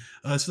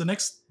 So the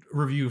next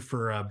review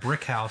for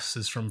Brick House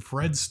is from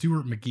Fred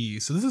Stewart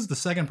McGee. So this is the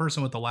second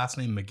person with the last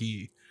name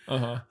McGee.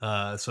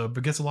 So I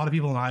guess a lot of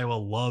people in Iowa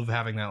love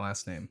having that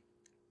last name.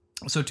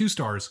 So 2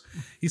 stars.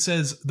 He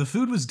says, the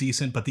food was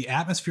decent, but the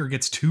atmosphere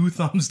gets 2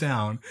 thumbs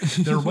down.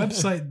 Their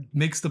website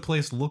makes the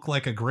place look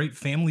like a great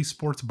family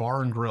sports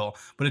bar and grill,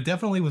 but it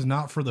definitely was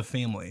not for the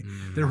family.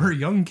 There were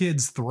young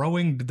kids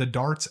throwing the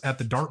darts at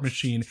the dart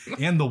machine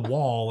and the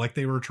wall like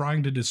they were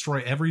trying to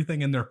destroy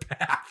everything in their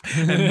path.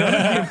 And none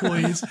of the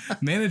employees,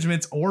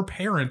 managements, or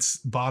parents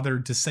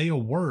bothered to say a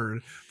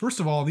word. First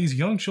of all, these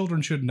young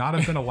children should not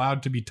have been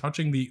allowed to be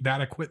touching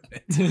that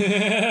equipment.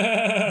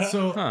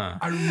 So I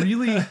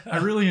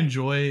really enjoy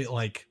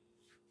like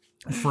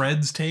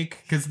Fred's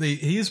take because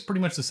he is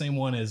pretty much the same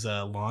one as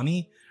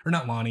Lonnie, or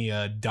not Lonnie,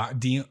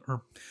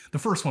 or the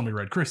first one we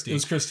read, Christy. It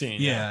was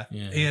Christine. Yeah.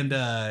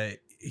 And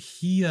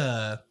he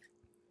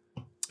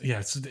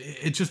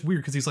it's just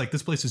weird because he's like,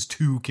 this place is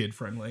too kid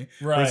friendly.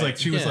 Right. It's like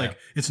she was like,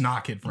 it's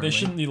not kid friendly. They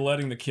shouldn't be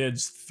letting the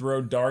kids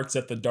throw darts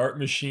at the dart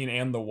machine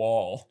and the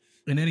wall.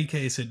 In any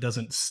case, it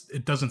doesn't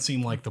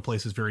seem like the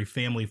place is very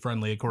family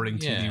friendly according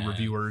to the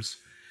reviewers.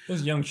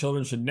 Those young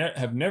children should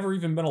have never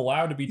even been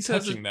allowed to be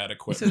touching that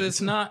equipment. He said it's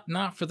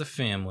not for the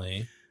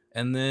family,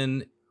 and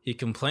then he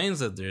complains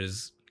that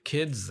there's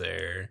kids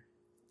there.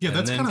 Yeah, and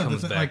that's then kind of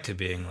comes the thing, back like, to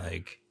being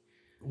like,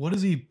 what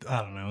does he?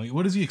 I don't know.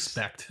 What does he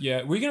expect?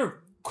 Yeah, we're gonna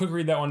quick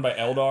read that one by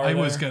Eldar.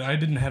 I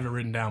didn't have it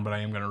written down, but I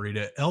am gonna read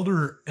it.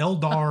 Eldar,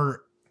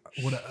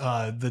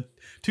 the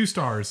 2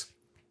 stars.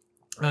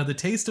 The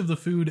taste of the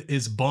food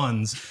is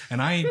buns,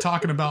 and I ain't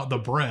talking about the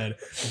bread.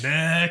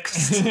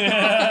 Next.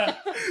 yeah.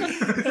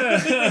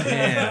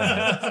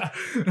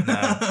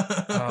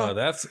 Oh,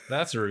 that's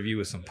a review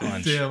with some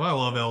punch. Damn, I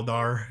love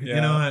Eldar. Yeah.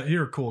 You know what?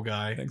 You're a cool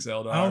guy. Thanks,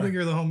 Eldar. I don't think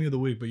you're the homie of the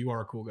week, but you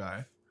are a cool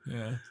guy.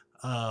 Yeah.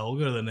 We'll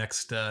go to the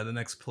next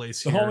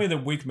place The here. homie of the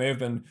week may have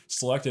been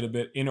selected a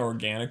bit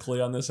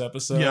inorganically on this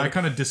episode. Yeah, I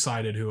kind of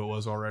decided who it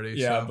was already.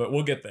 Yeah, so. but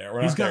we'll get there.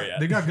 We're not there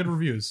yet. They got good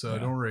reviews, so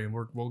don't worry.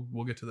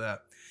 We'll get to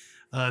that.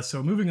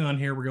 So moving on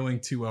here, we're going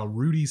to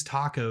Rudy's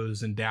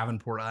Tacos in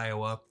Davenport,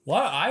 Iowa. A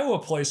lot of Iowa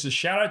places.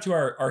 Shout out to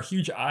our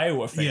huge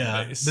Iowa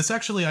fan base. This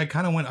actually, I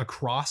kind of went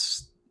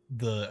across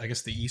the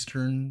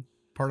eastern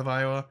part of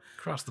Iowa.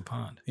 Across the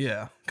pond.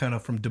 Yeah, kind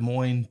of from Des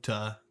Moines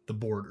to the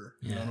border.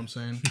 You know what I'm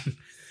saying?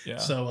 Yeah.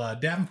 So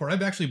Davenport,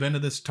 I've actually been to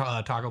this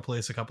taco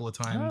place a couple of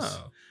times.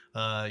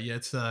 Yeah,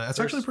 it's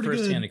actually pretty good.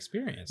 First-hand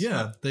experience.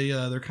 Yeah,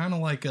 they're kind of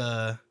like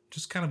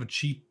just kind of a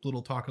cheap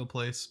little taco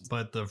place,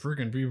 but the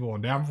freaking people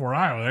in Davenport,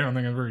 Iowa, they don't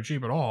think it's very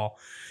cheap at all.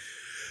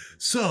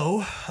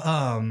 So,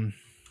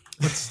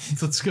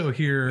 let's go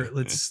here.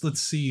 Let's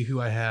see who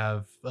I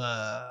have.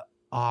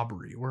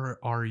 Aubrey, where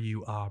are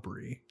you,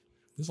 Aubrey?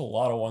 There's a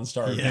lot of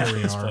 1-star reviews Yeah, for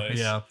we this are. place.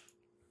 Yeah.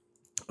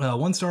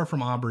 1 star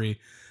from Aubrey,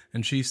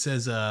 and she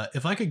says,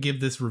 if I could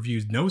give this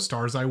review no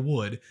stars, I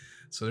would.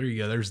 So there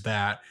you go. There's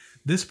that.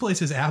 This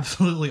place is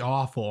absolutely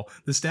awful.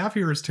 The staff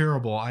here is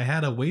terrible. I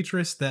had a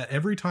waitress that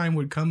every time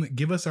would come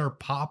give us our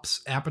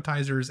pops,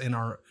 appetizers, and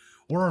our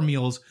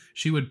meals.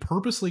 She would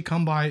purposely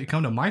come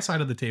to my side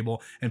of the table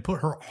and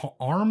put her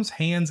arms,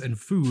 hands, and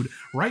food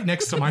right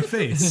next to my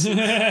face.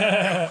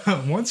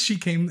 Once she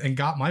came and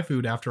got my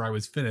food after I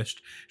was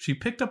finished, she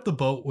picked up the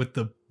boat with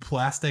the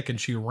plastic and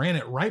she ran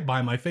it right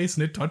by my face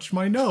and it touched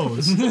my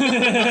nose. So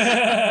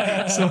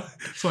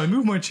I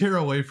moved my chair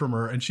away from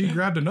her and she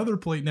grabbed another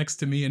plate next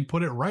to me and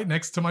put it right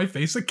next to my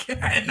face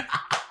again.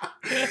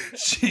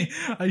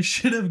 I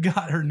should have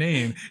got her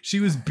name. She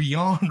was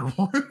beyond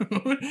rude.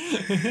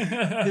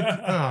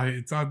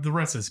 The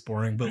rest is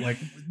boring, but like,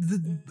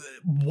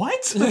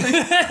 what?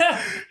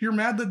 Like, you're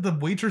mad that the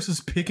waitress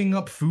is picking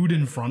up food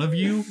in front of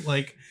you,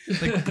 like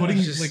putting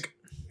like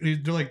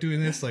they're like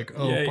doing this, like,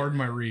 pardon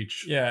my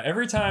reach. Yeah,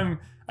 every time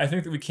I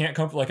think that we can't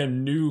come up with like a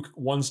new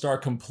 1-star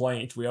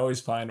complaint, we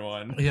always find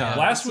one. Yeah,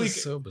 last week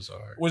so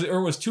bizarre.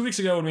 Was 2 weeks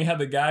ago when we had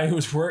the guy who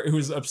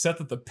was upset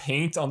that the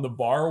paint on the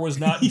bar was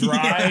not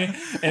dry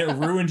and it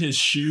ruined his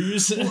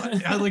shoes.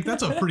 Like,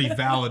 that's a pretty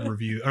valid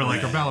review, or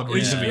like a valid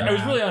reason to be It mad.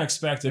 was really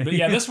unexpected, but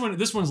yeah, this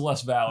one's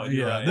less valid.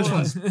 Yeah, right. this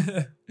one's.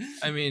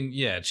 I mean,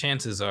 yeah,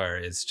 chances are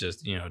it's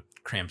just,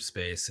 cramped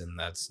space, and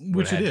that's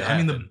Which it is. I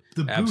mean, the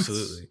booths.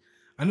 Absolutely.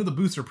 I know the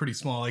booths are pretty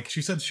small. Like,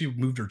 she said she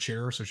moved her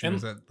chair, so she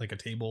was at like a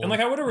table. And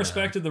like, I would have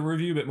respected the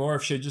review a bit more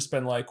if she had just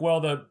been like,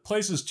 well, the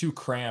place is too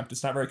cramped.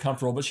 It's not very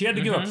comfortable. But she had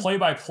to give a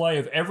play-by-play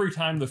of every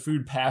time the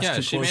food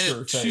passed too close to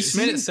her face. She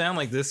made it sound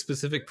like this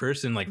specific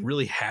person like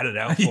really had it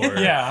out for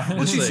her. Yeah.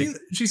 Well,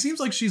 she seems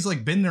like she's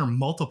like been there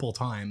multiple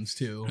times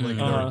too.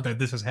 Like that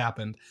this has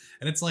happened,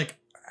 and it's like,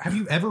 have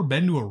you ever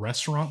been to a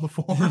restaurant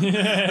before?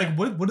 Like,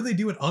 what do they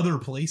do at other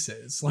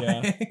places? Like,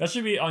 yeah, that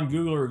should be on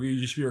Google reviews.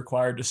 You should be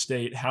required to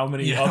state how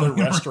many other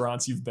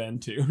restaurants you've been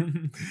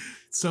to.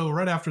 So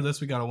right after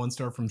this, we got a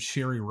 1-star from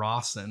Sherry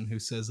Rawson, who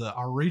says,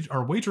 our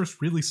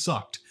waitress really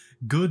sucked.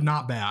 Good,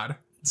 not bad.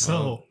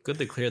 So good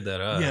they cleared that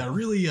up. Yeah,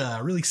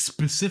 really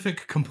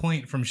specific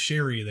complaint from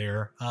Sherry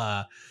there.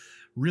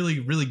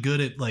 Really good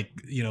at, like,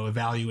 you know,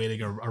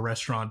 evaluating a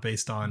restaurant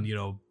based on, you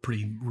know,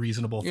 pretty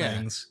reasonable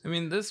things. I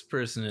mean, this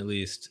person at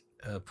least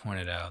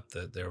pointed out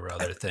that there were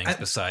other things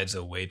besides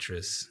a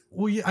waitress.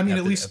 Well, yeah, I mean,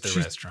 at least at the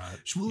restaurant.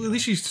 At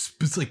least she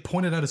like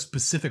pointed out a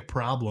specific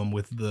problem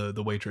with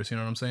the waitress. You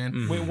know what I'm saying?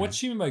 Mm-hmm. Wait, what's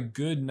she mean by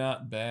good,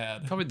 not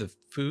bad? Probably the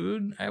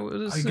food, I would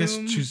assume. I guess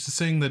she's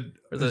saying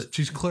that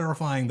she's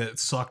clarifying that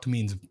sucked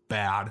means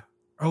bad.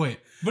 Oh,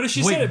 wait. But if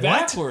she said it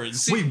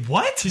backwards. Wait,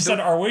 what? She said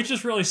our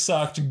waitress really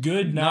sucked.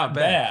 Good, not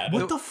bad.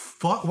 What the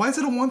fuck? Why is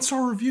it a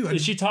 1-star review?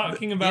 Is she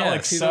talking about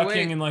like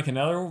sucking in like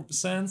another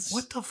sense?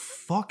 What the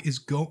fuck is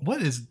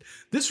what is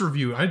this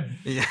review? I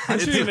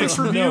took this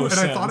review and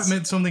I thought it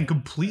meant something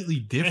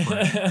completely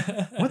different.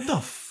 What the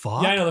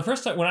fuck? Yeah, I know. The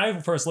first time when I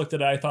first looked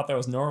at it, I thought that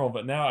was normal,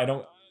 but now I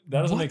don't.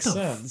 That doesn't make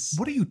sense.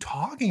 What are you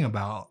talking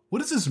about? What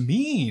does this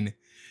mean?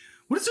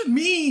 What does it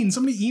mean?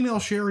 Somebody email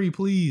Sherry,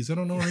 please. I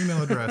don't know her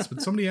email address, but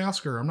somebody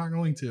ask her. I'm not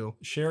going to.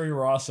 Sherry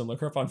Rawson.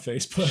 Look her up on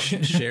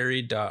Facebook.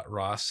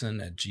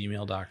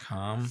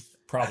 Sherry.Rawson@gmail.com.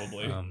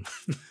 Probably.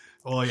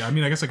 Well, yeah. I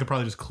mean, I guess I could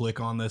probably just click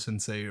on this and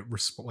say,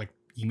 like,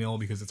 email,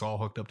 because it's all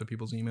hooked up to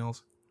people's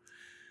emails.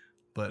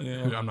 But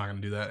I'm not going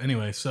to do that.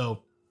 Anyway,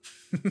 so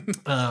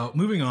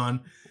moving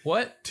on.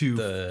 What?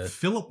 To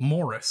Philip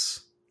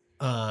Morris.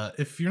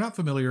 If you're not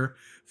familiar,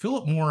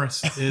 Philip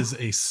Morris is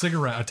a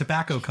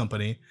tobacco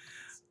company.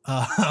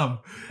 And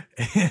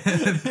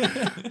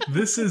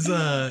this is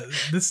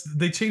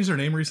they changed their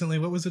name recently.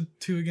 What was it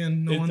to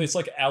again? It's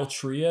like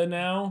Altria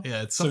now.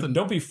 Yeah, it's something. So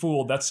don't be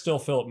fooled. That's still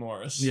Philip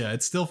Morris. Yeah,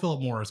 it's still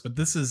Philip Morris, but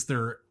this is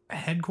their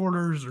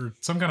headquarters or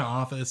some kind of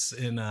office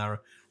in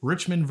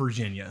Richmond,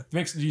 Virginia.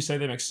 Do you say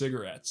they make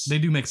cigarettes? They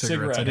do make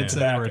cigarettes. I did say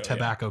they were a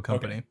tobacco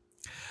company.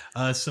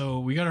 Okay. So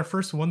we got our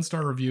first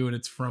 1-star review, and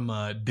it's from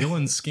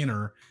Dylan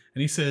Skinner,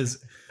 and he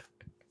says,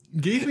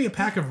 "Gave me a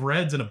pack of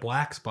Reds and a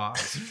Blacks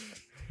box.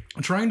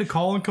 I'm trying to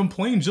call and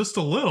complain just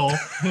a little."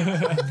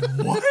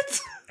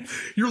 What?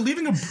 You're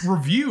leaving a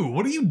review.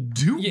 What do you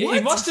do? Yeah, what?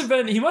 He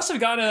must have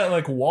gotten it at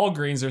like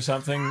Walgreens or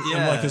something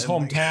in like his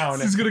hometown.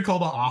 He's gonna call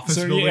the office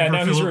building for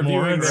now he's Philip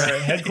reviewing Morris.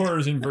 their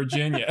headquarters in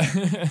Virginia.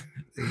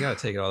 You gotta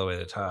take it all the way to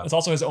the top. It's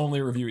also his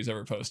only review he's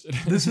ever posted.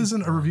 This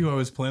isn't a review I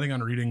was planning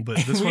on reading, but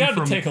this we one had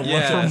from to take a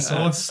look from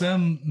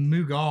Sam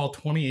Mughal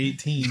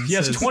 2018. He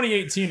has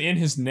 2018 in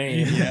his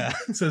name. Yeah,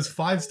 it says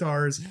 5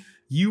 stars.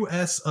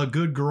 U.S. a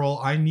good girl.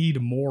 I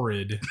need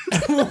Morid.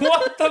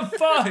 What the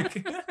fuck?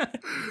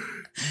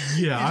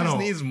 Yeah, I don't.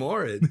 Needs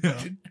Morid. Yeah.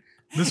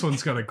 This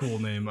one's got a cool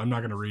name. I'm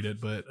not gonna read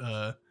it, but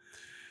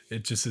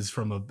it just is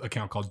from an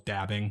account called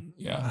Dabbing.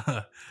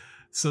 Yeah.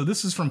 So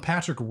this is from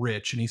Patrick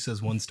Rich, and he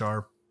says 1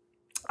 star.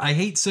 I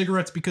hate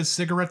cigarettes because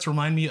cigarettes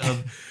remind me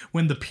of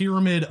when the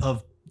pyramid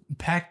of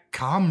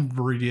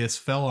Pachymedes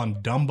fell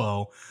on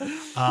Dumbo.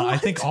 I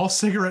think all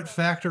cigarette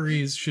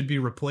factories should be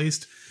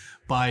replaced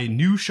by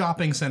new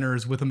shopping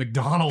centers with a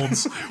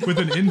McDonald's with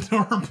an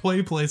indoor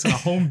play place and a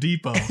Home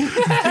Depot.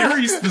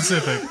 Very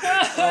specific.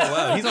 Oh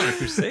wow, he's on a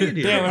crusade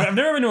here. Damn, I've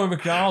never been to a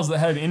McDonald's that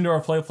had an indoor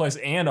play place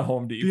and a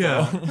Home Depot.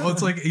 Yeah, well,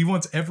 it's like he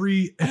wants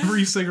every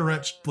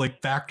cigarette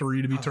like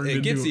factory to be turned into.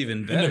 It gets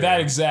even better. Into that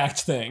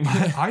exact thing.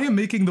 I am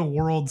making the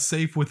world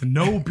safe with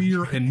no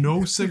beer and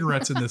no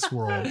cigarettes in this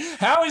world.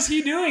 How is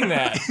he doing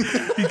that?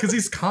 Because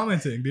he's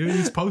commenting, dude.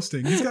 He's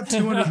posting. He's got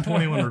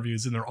 221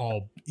 reviews, and they're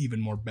all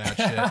even more bad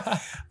shit.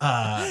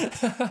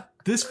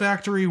 This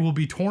factory will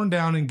be torn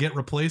down and get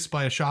replaced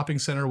by a shopping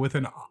center with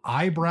an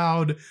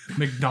eyebrowed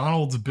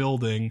McDonald's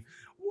building.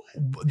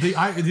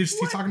 He's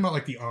talking about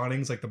like the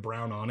awnings, like the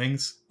brown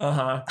awnings.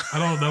 I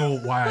don't know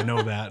why I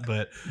know that,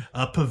 but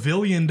a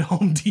pavilion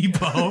Home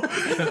Depot,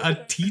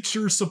 a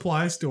teacher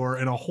supply store,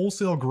 and a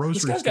wholesale grocery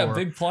store. This guy's got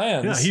big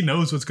plans. Yeah, he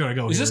knows what's gonna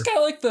go. Is this guy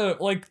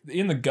like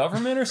in the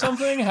government or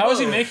something? How is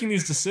he making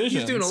these decisions?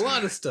 He's doing a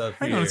lot of stuff.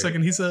 Hang on a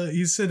second. He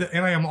said,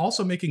 and I am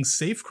also making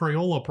safe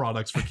Crayola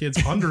products for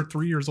kids under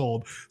 3 years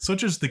old,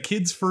 such as the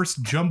Kids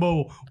First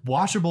Jumbo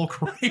washable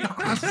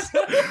crayons.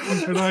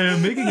 And I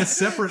am making a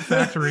separate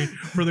factory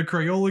for the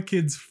Crayola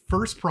Kids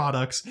First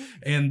products,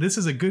 and this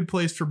is a good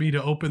place for me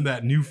to open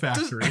that new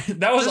factory.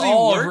 That was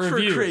all a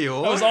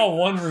review. That was all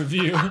one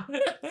review.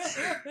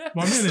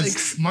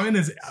 Mine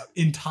is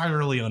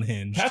entirely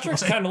unhinged.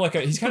 Patrick's kind of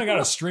he's kind of got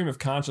a stream of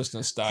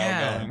consciousness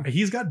style going.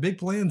 He's got big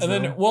plans. And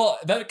then,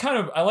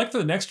 I like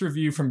the next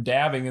review from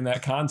Dabbing in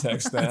that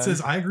context. Then it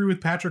says, "I agree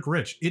with Patrick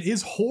Rich. It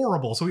is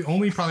horrible." So he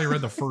only probably read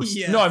the first.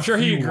 No, I'm sure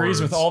he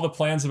agrees with all the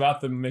plans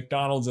about the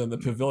McDonald's and the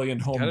Pavilion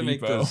Home Depot.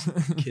 Make those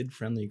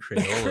kid-friendly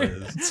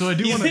Crayolas. So I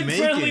do want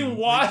to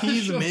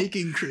He's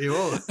making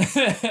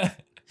Crayola.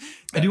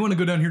 I do want to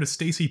go down here to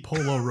Stacy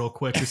Polo real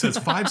quick, who says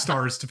 5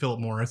 stars to Philip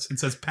Morris and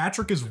says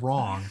Patrick is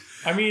wrong.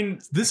 I mean,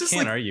 this is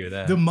Can't like argue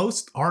that. the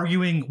most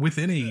arguing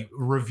within a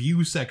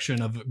review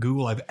section of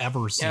Google I've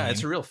ever seen. Yeah,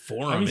 it's a real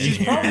forum. I mean, in he's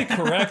here. probably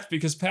correct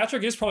because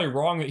Patrick is probably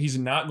wrong that he's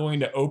not going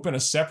to open a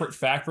separate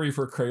factory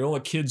for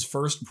Crayola Kids'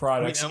 first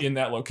products in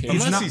that location.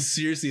 Unless he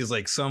seriously is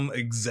like some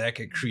exec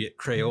at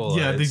Crayola.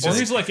 Yeah, they It's Or just-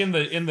 he's like in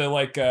the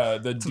like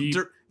the deep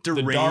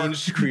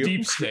deranged the dark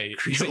deep state.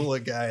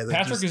 Crayola guy. That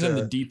Patrick is in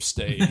the deep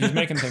state. He's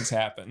making things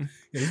happen.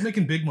 Yeah, he's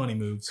making big money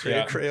moves.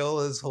 Yeah.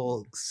 Crayola's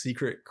whole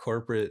secret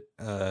corporate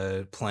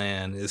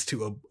plan is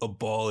to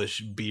abolish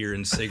beer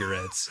and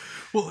cigarettes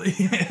Well,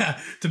 yeah,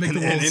 to make the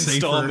world and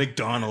install safer.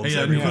 McDonald's.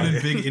 Yeah, we put everywhere.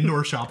 in big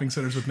indoor shopping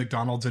centers with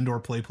McDonald's,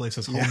 indoor play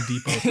places, Home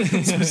Depot,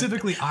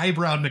 specifically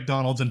eyebrowed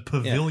McDonald's and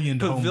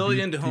pavilioned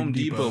Home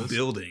Depot Depots.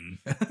 building.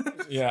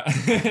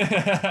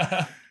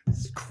 Yeah.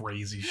 It's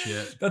crazy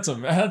shit. That's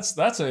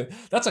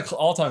a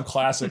all-time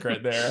classic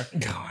right there.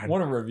 God,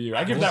 What a review.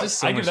 I give Well, that just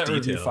so I give much that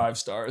review detail. 5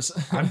 stars.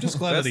 I'm just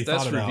glad that he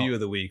That's thought it review out. of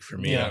the week for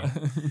me. Yeah.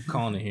 I'm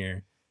calling it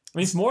here. I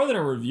mean, it's more than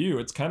a review.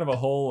 It's kind of a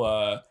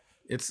whole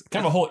It's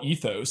kind of a whole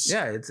ethos.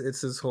 Yeah, it's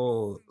this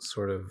whole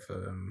sort of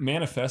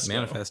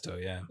Manifesto.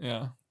 Yeah.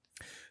 Yeah.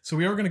 So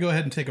we are going to go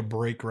ahead and take a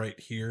break right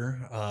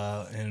here,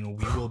 and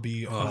we will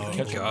be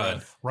thank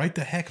God. right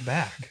the heck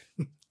back.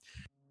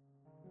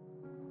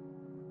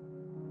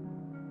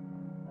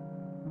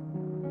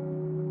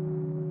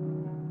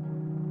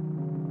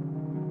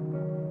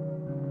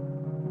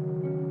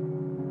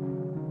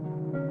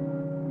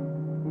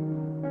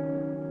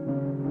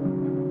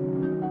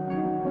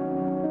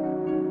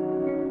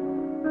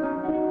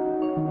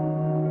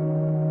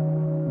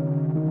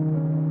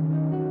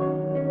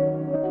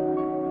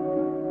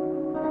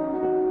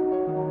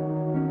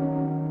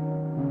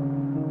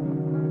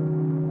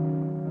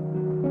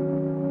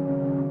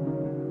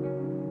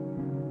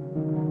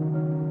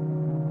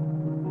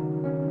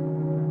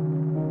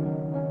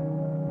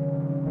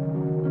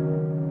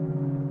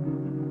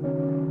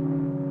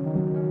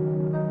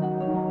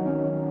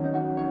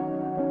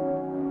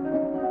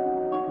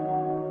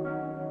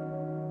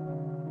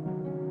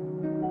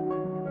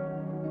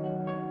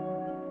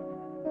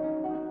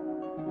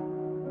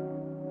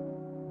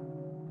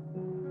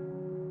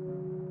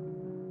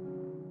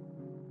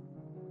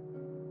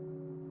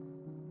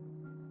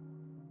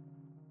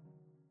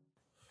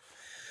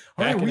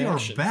 All right, Back in we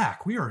action. are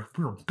back. We are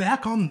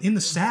back in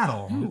the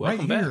saddle right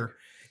welcome back. here.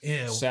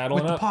 Yeah,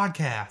 Saddling with the up.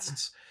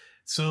 podcasts.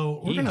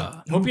 So we're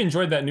gonna Hope you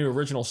enjoyed that new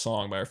original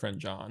song by our friend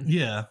John.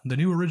 yeah, the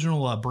new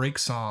original break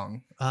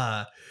song.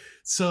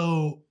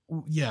 So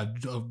yeah,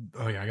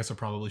 I guess I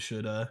probably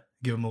should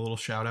give him a little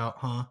shout out,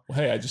 huh? Well,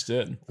 hey, I just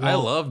did. I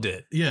loved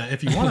it. Yeah,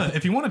 if you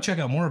wanna check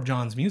out more of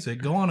John's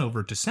music, go on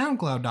over to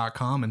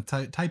SoundCloud.com and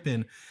type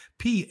in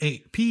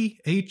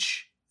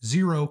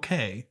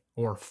PH0K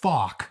or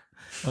FOC.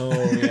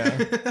 Oh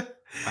yeah.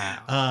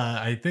 Wow.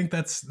 I think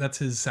that's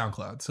his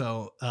SoundCloud.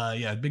 So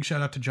yeah, big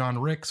shout out to John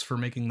Ricks for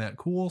making that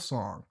cool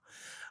song.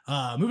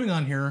 Moving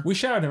on here. We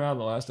shouted him out in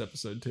the last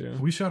episode too.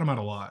 We shout him out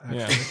a lot,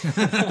 Yeah.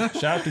 actually.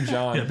 Shout out to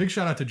John. Yeah, big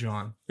shout out to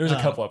John. It was a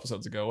couple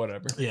episodes ago,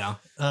 whatever. Yeah.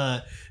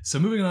 So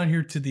moving on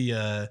here to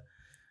the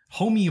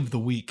homie of the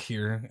week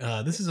here.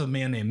 This is a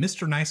man named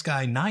Mr. Nice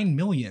Guy 9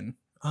 million.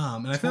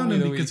 And I found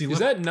him because he is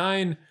left. that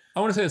 9? I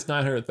want to say it's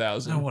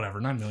 900,000. Oh,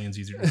 whatever. 9 million's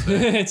easier to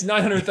say. It's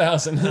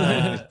 900,000.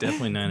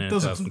 Definitely 900,000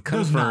 Does not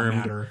confirmed.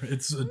 matter.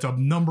 It's a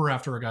number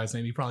after a guy's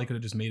name. He probably could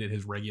have just made it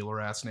his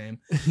regular ass name.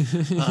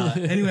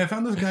 Anyway, I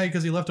found this guy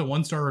because he left a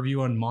 1-star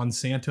review on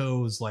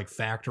Monsanto's like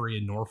factory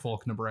in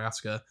Norfolk,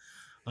 Nebraska.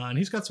 And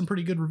he's got some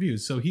pretty good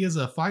reviews. So he has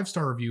a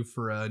 5-star review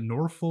for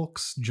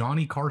Norfolk's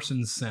Johnny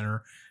Carson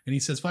Center. And he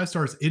says 5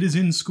 stars, it is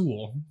in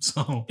school.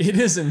 So It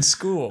is in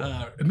school.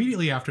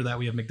 immediately after that,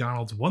 we have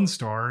McDonald's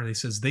 1-star. And he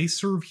says they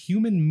serve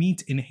human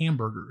meat in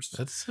hamburgers.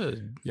 That's a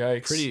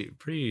Yikes.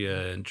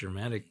 pretty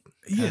dramatic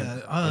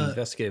Yeah.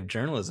 investigative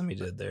journalism he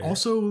did there.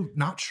 Also,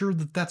 not sure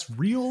that that's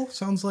real.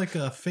 Sounds like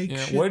a fake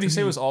Yeah. shit. What did he to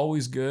say me. was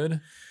always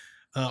good?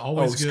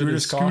 Always good.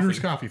 Scooter's Scooter's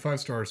Coffee. Coffee, 5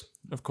 stars.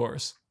 Of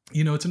course.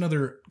 You know, it's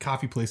another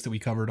coffee place that we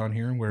covered on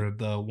here where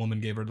the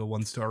woman gave her the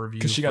 1-star review.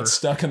 Because she got for-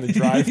 stuck in the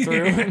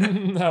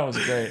drive-thru. That was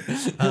great.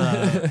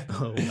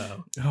 oh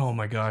wow. Oh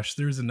my gosh,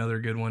 there's another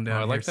good one down I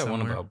here like that one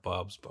somewhere. about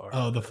Bob's Bar.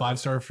 Oh, the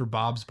 5-star for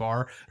Bob's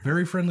Bar.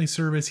 Very friendly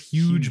service,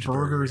 huge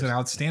burgers, and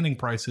outstanding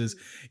prices,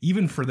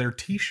 even for their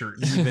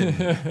t-shirts.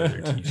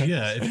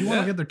 Yeah, if you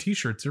want to get their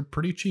t-shirts, they're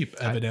pretty cheap,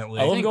 evidently.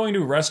 I love going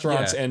to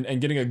restaurants Yeah. and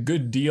getting a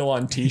good deal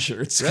on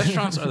t-shirts.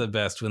 Restaurants are the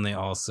best when they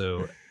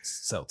also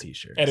sell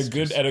t-shirts. at a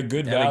good At a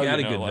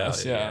value. good no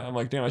less. value, Yeah. yeah. I'm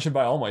like, damn, I should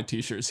buy all my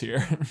t-shirts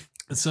here.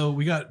 So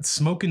we got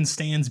Smokin'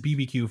 Stan's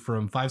BBQ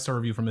from 5-star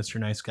review from Mr.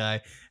 Nice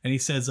Guy, and he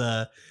says,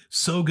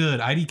 "So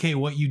good, IDK.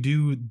 What you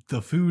do to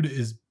the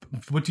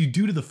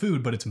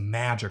food, but it's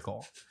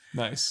magical."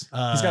 Nice.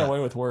 He's got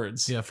away with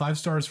words. Yeah, 5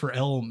 stars for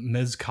El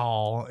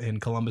Mezcal in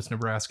Columbus,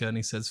 Nebraska, and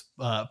he says,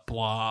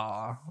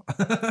 "Blah."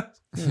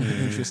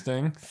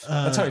 Interesting.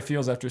 That's how he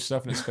feels after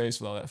stuffing his face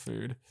with all that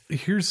food.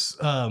 Here's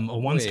a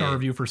 1-star Wait.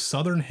 review for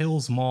Southern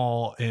Hills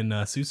Mall in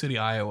Sioux City,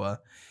 Iowa.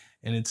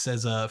 and it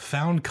says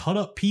found cut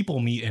up people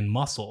meat and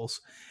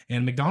mussels,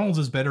 and McDonald's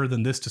is better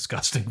than this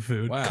disgusting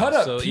food. Wow. Cut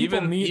up so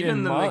people meat even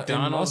and the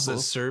McDonald's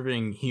mussels. that's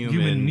serving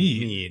human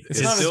meat It's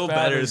is not as still bad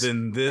better as-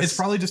 than this. It's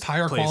probably just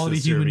higher place quality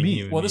that's human serving meat.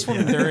 human Well, this meat.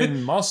 one they're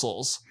in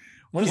mussels.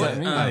 What does Yeah, that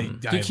mean?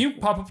 I- Can you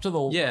pop up to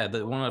the yeah,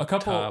 the one up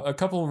top. a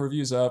couple of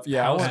reviews up?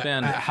 Yeah, I want-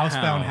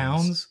 Housebound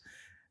Hounds.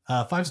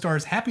 5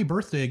 stars. Happy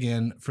birthday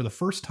again for the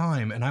first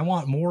time, and I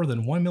want more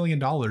than $1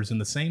 million in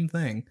the same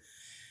thing.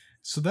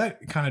 So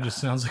that kind of just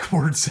sounds like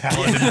word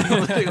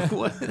salad. Like,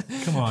 what?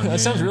 Come on, that man.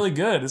 sounds really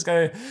good. This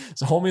guy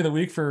is a homie of the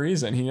week for a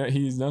reason. He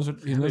knows what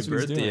Happy he's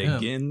birthday doing. Yeah,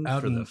 again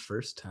out for in- the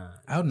first time.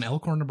 Out in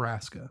Elkhorn,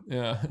 Nebraska.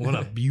 Yeah. What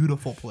a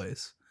beautiful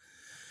place.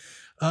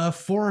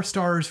 4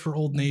 stars for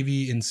Old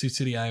Navy in Sioux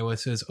City, Iowa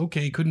says,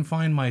 okay, couldn't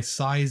find my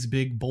size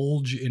big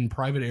bulge in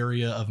private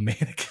area of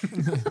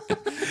mannequin.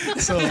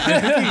 So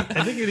I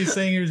think what he's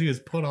saying here is he was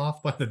put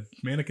off by the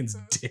mannequin's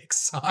dick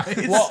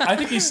size. Well, I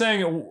think he's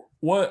saying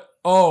what?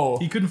 Oh,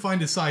 he couldn't find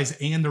his size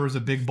and there was a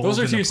big bulge. those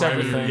are in the two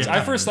separate private things.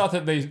 area. I first thought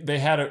that they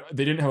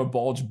didn't have a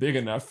bulge big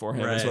enough for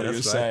him. Is what he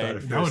was saying.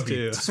 That would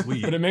be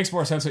sweet. But it makes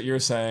more sense what you're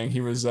saying.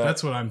 He was.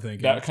 That's what I'm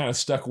thinking. That kind of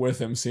stuck with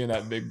him, seeing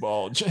that big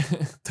bulge.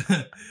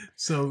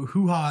 So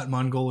Hoo-Ha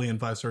Mongolian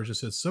 5 stars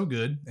just says so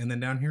good, and then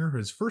down here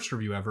his first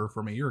review ever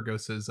from a year ago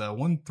says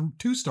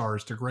 2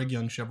 stars to Greg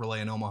Young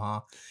Chevrolet in Omaha.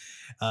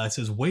 It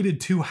says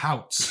weighted 2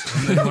 houts,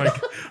 and then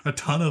like a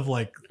ton of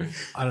like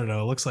I don't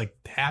know, it looks like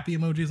happy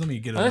emojis. Let me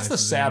get it. That's the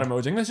sad emoji.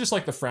 I think that's just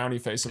like the frowny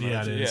face emoji.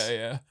 Yeah, it is.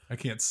 Yeah. I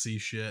can't see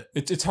shit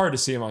It's hard to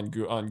see him on in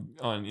your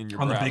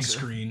on browser. the big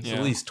screen. It's Yeah.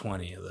 at least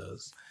 20 of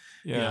those.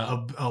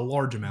 Yeah. A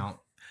large amount.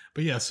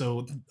 But yeah,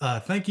 so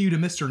thank you to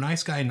Mr.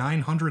 Nice Guy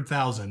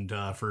 900,000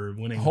 for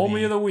winning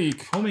Homie of the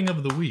week. homing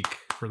of the week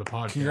for the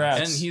podcast. Congrats.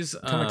 And he's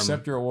Come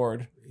accept your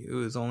award. It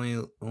was only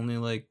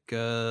like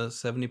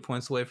 70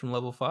 points away from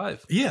level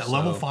 5. Yeah, So,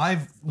 level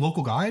 5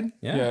 local guide.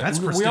 Yeah. That's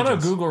we all know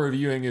prestigious. Google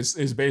reviewing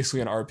is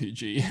basically an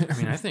RPG. I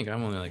mean, I think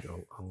I'm only like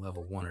a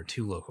level 1 or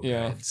 2 local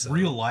Yeah. guide. So.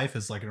 Real life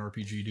is like an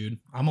RPG, dude.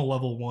 I'm a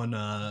level 1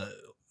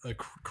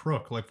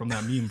 crook, like from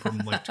that meme from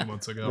like 2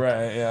 months ago.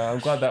 Right, yeah. I'm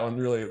glad that one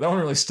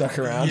really stuck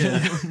around. Yeah,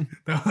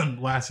 that one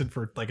lasted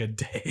for like a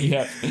day.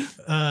 Yeah.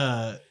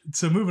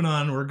 So moving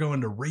on, we're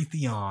going to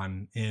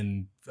Raytheon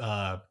in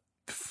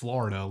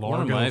Florida, Largo,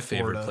 One of my Florida.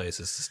 favorite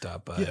places to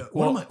stop by. Yeah,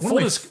 Well, one of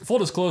my full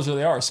disclosure,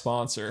 they are a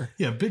sponsor.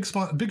 Yeah, big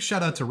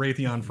shout out to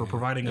Raytheon for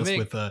providing They us make-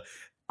 with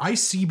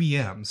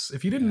ICBMs.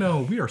 If you didn't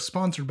know, we are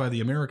sponsored by the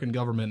American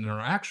government and are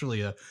actually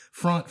a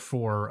front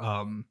for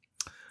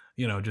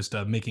just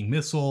making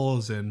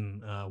missiles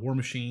and war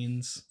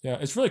machines. Yeah,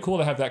 it's really cool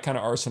to have that kind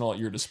of arsenal at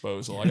your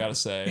disposal, I gotta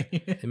say.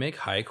 They make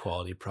high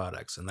quality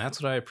products, and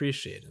that's what I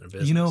appreciate in a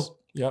business. You know,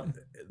 Yep.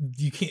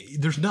 you can't.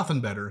 There's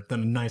nothing better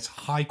than a nice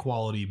high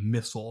quality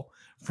missile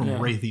from Yeah.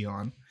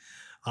 Raytheon.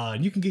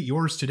 And you can get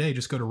yours today.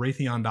 Just go to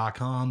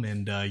Raytheon.com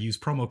and use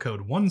promo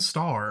code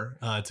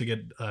 1STAR to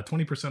get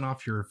 20%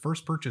 off your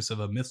first purchase of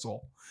a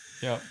missile.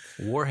 Yep.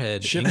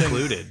 Warhead Shipping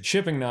included.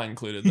 Shipping not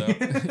included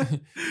though.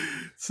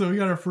 So we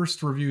got our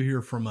first review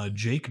here from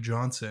Jake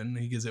Johnson.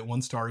 He gives it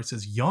 1 star. He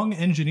says, young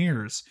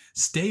engineers,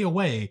 stay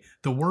away.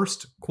 The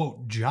worst,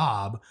 quote,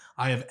 job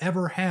I have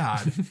ever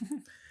had.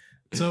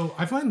 So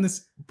I find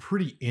this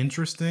pretty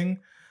interesting.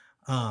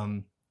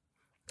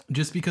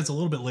 Just because a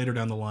little bit later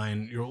down the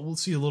line, we'll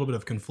see a little bit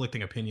of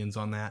conflicting opinions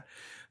on that.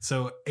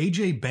 So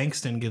AJ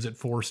Bankston gives it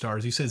 4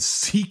 stars. He says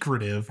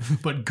secretive,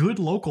 but good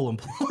local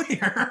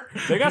employer.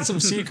 They got some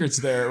secrets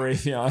there at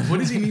Raytheon. What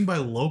does he mean by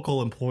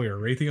local employer?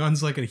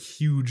 Raytheon's like a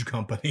huge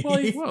company.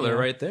 Well, they're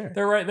right there.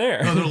 They're right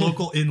there. Oh, they're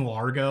local in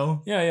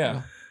Largo.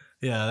 Yeah.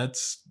 Yeah,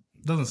 that's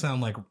doesn't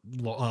sound like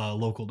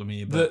local to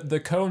me. But The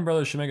Coen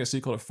brothers should make a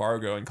sequel to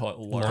Fargo and call it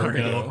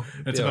Largo.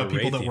 It's Yeah, about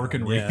people that work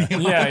in Raytheon,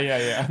 Raytheon.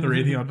 Yeah. The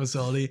Raytheon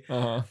facility.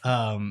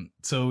 Uh-huh.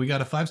 So we got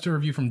a 5-star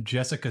review from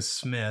Jessica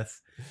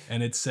Smith,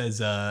 and it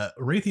says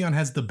Raytheon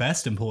has the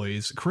best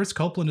employees. Chris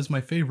Copeland is my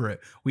favorite.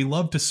 We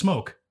love to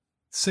smoke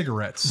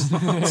cigarettes.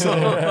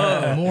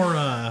 So more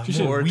weed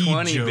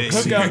 420,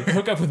 jokes. baby.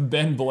 Hook up with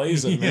Ben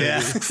Blazin. Maybe.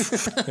 Yeah.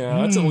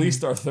 Yeah, that's at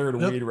least our third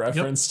Yep, weed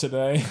reference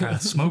today.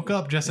 Smoke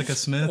up, Jessica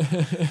Smith.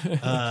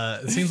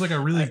 It seems like a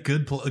really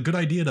good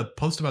idea to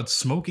post about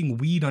smoking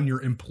weed on your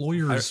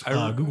employer's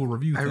Google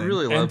review. I thing.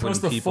 really And love when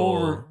post the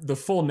people.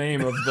 full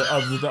name of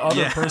the other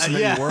Yeah, person that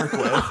yeah. you work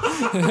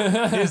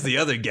with. Here's the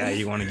other guy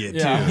you want to get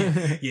Yeah.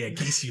 too. Yeah, in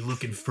case you're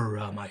looking for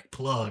my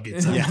plug,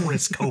 it's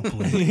Chris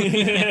Copeland.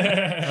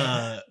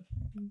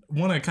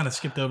 One I kind of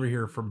skipped over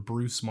here from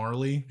Bruce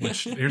Marley,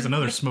 which here's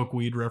another smoke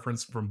weed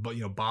reference from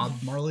Bob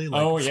Marley.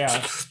 Like, Oh yeah.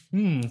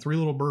 3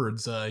 little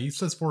birds. He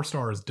says 4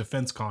 stars.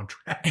 Defense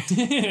contract.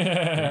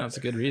 Yeah, that's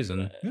a good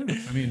reason. Yeah,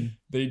 I mean,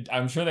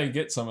 I'm sure they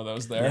get some of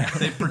those there.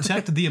 they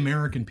protect the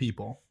American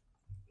people.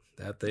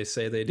 That they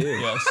say they do.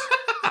 Yes.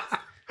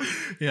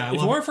 Yeah, I If it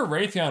love weren't for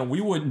Raytheon,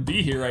 we wouldn't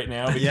be here right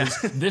now because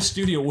this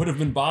studio would have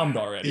been bombed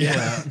already.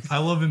 Yeah, I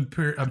love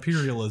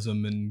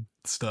imperialism and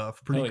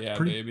stuff. Pretty, Hell yeah,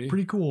 pretty, baby.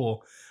 pretty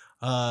cool.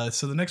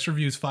 So the next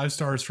review is 5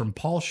 stars from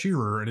Paul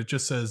Shearer, and it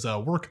just says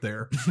work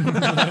there.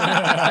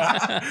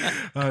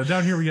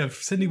 Down here we have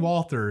Cindy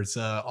Walters,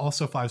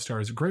 also 5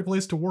 stars. Great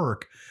place to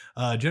work.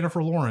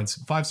 Jennifer Lawrence,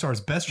 5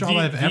 stars. Best job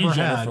I've ever had.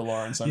 Jennifer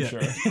Lawrence, I'm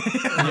sure.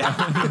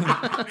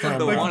 From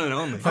the one and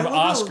only. From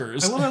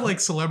Oscars. I love how like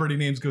celebrity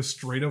names go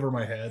straight over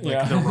my head.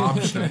 Like the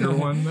Rob Schneider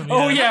one.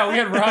 We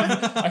had Rob.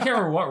 I can't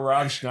remember what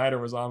Rob Schneider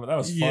was on, but that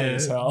was funny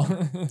as hell.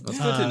 It's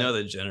good to know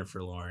that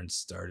Jennifer Lawrence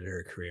started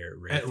her career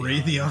at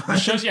Raytheon. It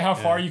shows you how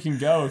far you can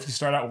go if you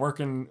start out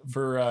working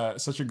for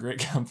such a great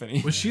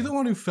company. Was she the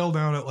one who fell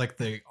down at like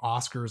the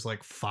Oscars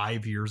like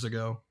 5 years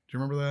ago? Do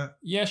you remember that?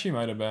 Yeah, she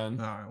might have been.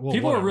 Well,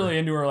 people were really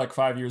into her like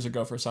 5 years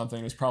ago for something.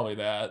 It was probably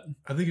that.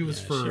 I think it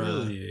was for.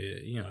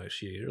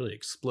 She really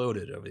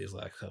exploded over these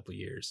last couple of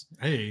years.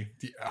 Hey,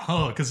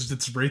 because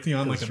it's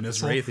Raytheon like a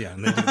missile.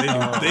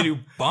 Raytheon. They do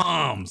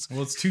bombs.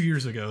 Well, it's 2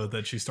 years ago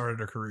that she started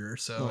her career.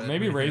 So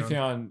maybe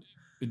Raytheon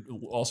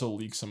also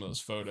leaked some of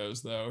those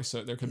photos, though.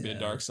 So there could be a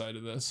dark side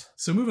of this.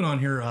 So moving on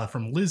here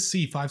from Liz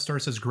C, 5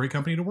 stars, says great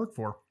company to work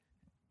for.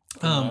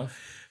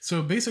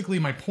 So basically,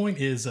 my point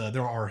is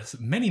there are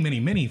many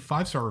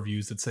 5-star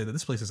reviews that say that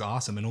this place is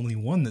awesome, and only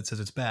one that says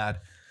it's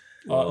bad.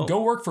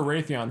 Go work for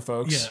Raytheon,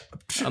 folks.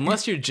 Yeah,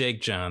 unless you're Jake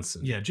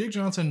Johnson. Yeah, Jake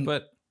Johnson.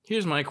 But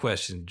here's my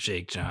question,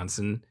 Jake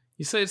Johnson.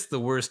 You say it's the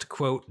worst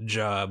quote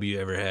job you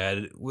ever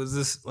had. Was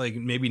this like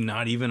maybe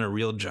not even a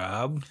real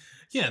job?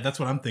 Yeah, that's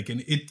what I'm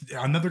thinking.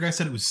 Another guy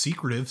said it was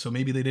secretive, so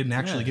maybe they didn't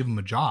actually give him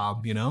a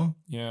job. You know?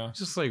 Yeah.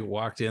 Just like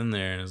walked in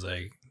there and was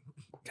like,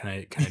 Can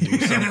I do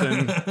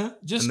something?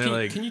 Just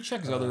can you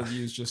check his other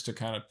reviews just to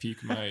kind of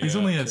pique my He's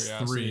only has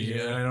curiosity 3.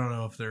 here. I don't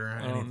know if they're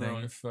anything. I don't know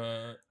if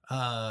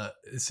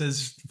it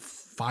says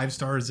 5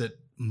 stars at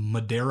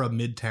Madera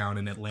Midtown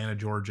in Atlanta,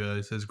 Georgia.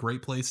 It says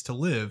great place to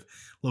live.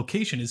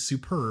 Location is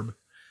superb.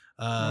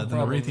 Then the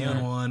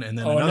Raytheon one, and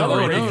then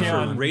another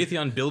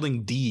Raytheon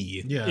Building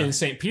D. Yeah, in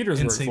St.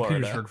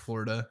 Petersburg,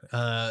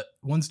 Florida.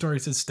 1 star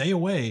says, "Stay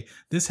away.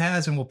 This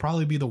has and will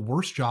probably be the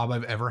worst job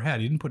I've ever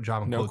had." You didn't put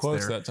job in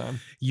quotes there. That time.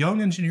 Young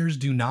engineers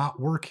do not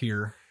work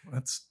here.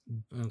 That's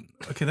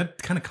okay.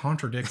 That kind of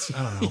contradicts.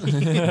 I don't know.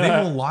 They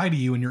will lie to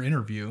you in your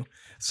interview.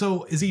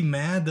 So is he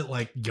mad that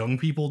like young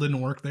people didn't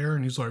work there?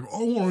 And he's like,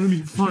 I want to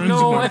meet friends.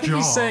 No, I think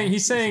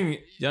he's saying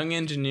young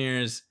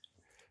engineers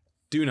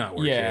do not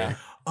work here.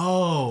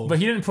 Oh, but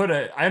he didn't put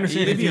a. I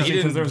understand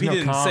because there was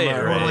no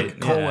comma or like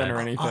colon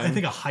or anything. I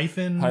think a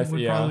hyphen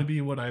would probably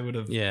be what I would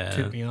have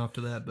tipped me off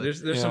to that. But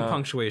there's some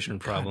punctuation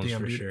problems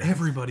for sure.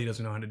 Everybody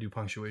doesn't know how to do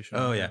punctuation.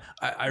 Oh yeah,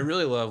 I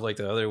really love like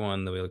the other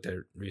one that we looked at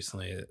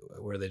recently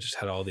where they just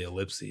had all the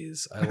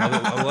ellipses. I love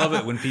it. I love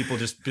it when people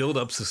just build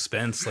up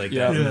suspense like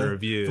that in the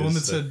reviews. The one that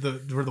said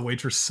where the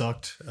waitress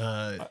sucked.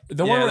 The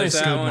one where they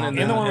and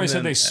the one where they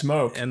said they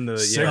smoked and the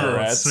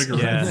cigarettes.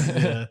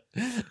 Yeah.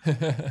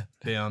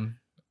 Damn.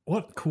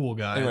 What cool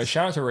guys. Anyway,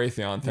 shout out to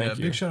Raytheon. Thank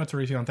you. Big shout out to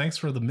Raytheon. Thanks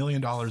for the $1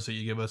 million that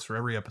you give us for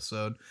every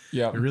episode.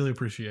 Yeah. We really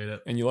appreciate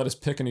it. And you let us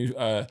pick a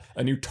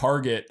new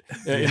target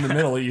in the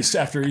Middle East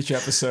after each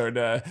episode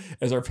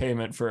as our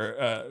payment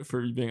for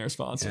being our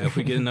sponsor. Yeah, if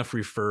we get enough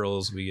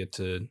referrals, we get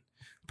to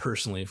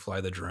personally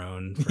fly the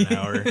drone for an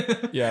hour.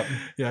 Yeah.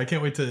 I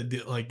can't wait to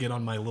get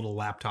on my little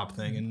laptop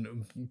thing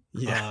and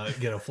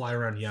get a fly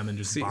around Yemen,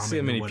 just see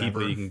how many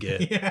people you can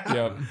get.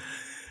 Yeah.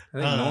 I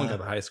think Nolan got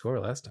the high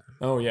score last time.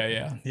 Oh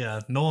yeah.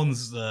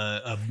 Nolan's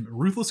a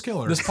ruthless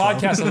killer. This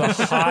podcast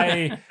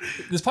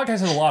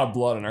has a lot of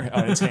blood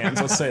on its hands.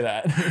 Let's say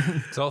that.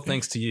 It's all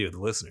thanks to you, the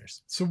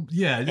listeners. So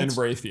yeah, and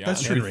Raytheon.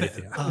 That's true.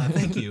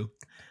 Thank you.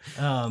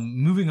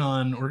 Moving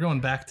on, we're going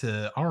back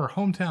to our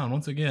hometown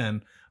once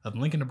again of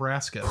Lincoln,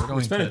 Nebraska.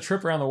 We're spending a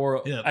trip around the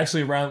world. Yeah.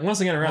 Actually,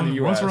 once again around the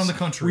U.S. Once around the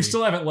country. We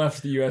still haven't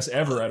left the U.S.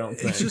 ever. I don't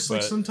think. It's just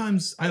like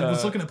sometimes I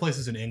was looking at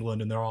places in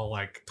England and they're all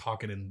like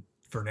talking in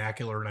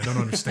vernacular and I don't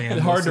understand.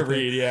 It's hard to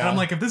read, And I'm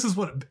like, if this is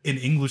what an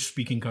English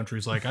speaking country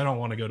is like, I don't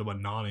want to go to a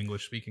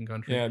non-English speaking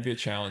country. Yeah, it'd be a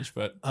challenge,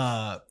 but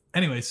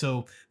anyway,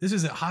 so this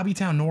is at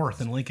Hobbytown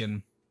North in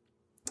Lincoln.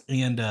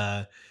 And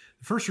the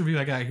first review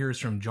I got here is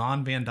from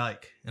John Van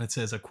Dyke, and it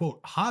says a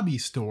quote, hobby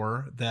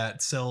store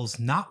that sells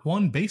not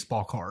one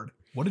baseball card.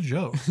 What a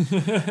joke.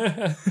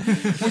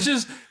 Which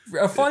is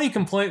a funny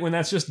complaint when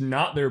that's just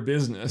not their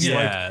business.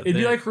 Yeah, it'd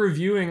be like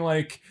reviewing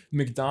like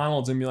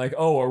McDonald's and be like,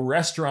 oh, a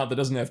restaurant that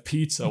doesn't have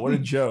pizza. What a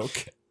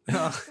joke.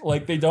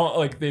 They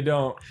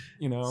don't,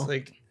 you know. It's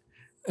like,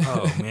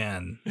 oh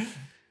man.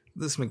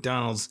 This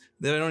McDonald's,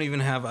 they don't even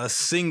have a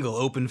single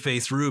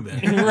open-faced Reuben.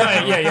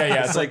 Right,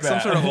 yeah. It's like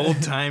some sort of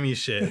old-timey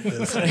shit.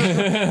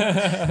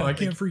 I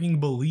can't freaking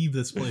believe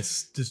this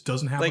place just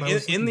doesn't have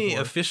like in the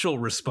official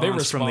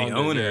response from the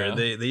owner,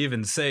 they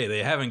even say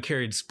they haven't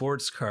carried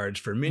sports cards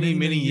for many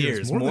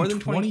years. More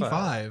than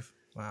 25.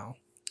 Wow.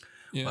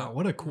 Yeah. Wow,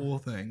 what a cool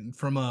thing.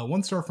 From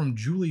 1 star from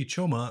Julie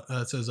Choma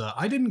says,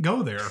 I didn't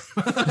go there.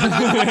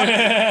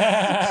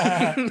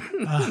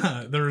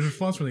 The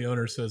response from the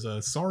owner says,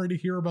 sorry to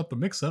hear about the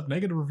mix-up.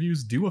 Negative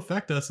reviews do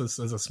affect us as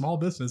a small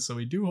business, so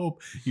we do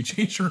hope you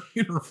change your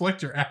review to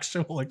reflect your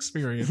actual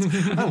experience.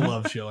 I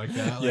love shit like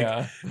that.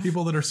 Like,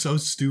 people that are so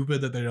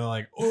stupid that they're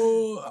like,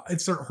 oh,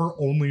 it's her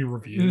only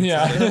review.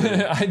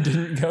 Yeah, I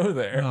didn't go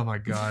there. Oh my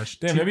gosh.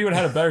 Damn, maybe you would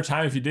have had a better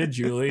time if you did,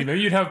 Julie.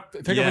 Maybe you'd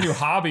pick up a new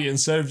hobby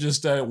instead of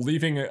just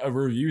leaving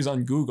reviews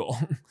on Google.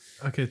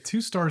 Okay,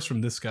 2 stars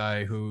from this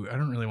guy who I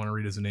don't really want to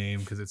read his name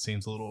because it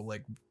seems a little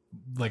like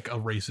a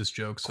racist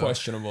joke. So,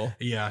 questionable.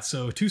 Yeah,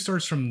 so 2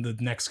 stars from the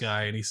next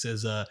guy, and he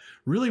says,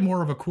 really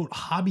more of a quote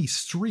hobby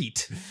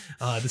street.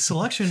 The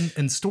selection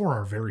and store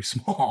are very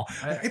small.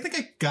 I think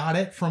I got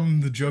it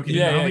from the joke. I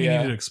don't think you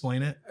need to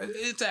explain it.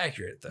 It's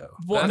accurate though.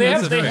 Well, they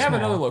have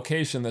another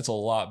location that's a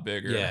lot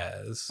bigger.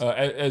 Yes.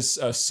 As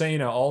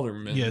Sana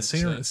Alderman. Yeah,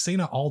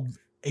 Sana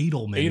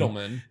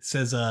Edelman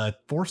says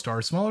 4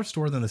 stars, smaller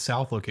store than the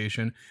South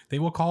location. They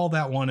will call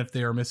that one if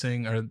they are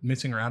missing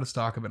or out of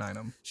stock of an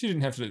item. She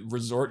didn't have to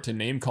resort to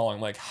name calling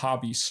like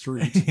Hobby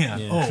Street.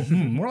 Oh,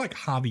 more like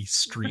Hobby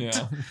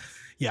Street.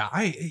 Yeah,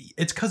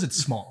 it's because it's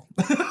small.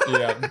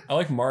 Yeah, I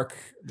like Mark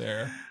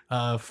there.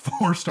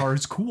 4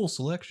 stars, cool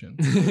selection.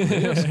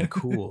 They have some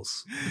cool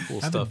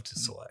stuff to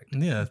select.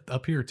 Yeah,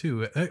 up here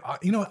too.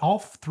 All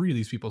 3 of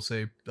these people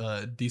say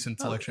decent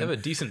selection. They have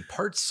a decent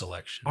parts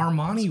selection.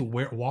 Armani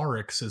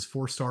Warwick says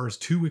 4 stars,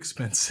 too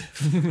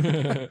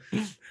expensive.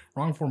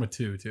 Wrong form of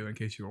 2 too, in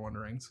case you were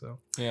wondering. So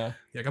yeah,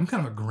 I'm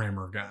kind of a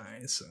grammar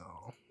guy. So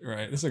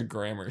right, this is a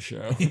grammar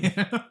show.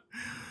 Yeah.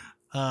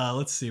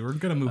 Let's see. We're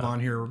gonna move on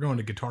here. We're going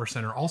to Guitar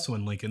Center, also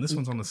in Lincoln. This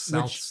one's on the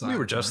south side. We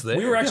were just there.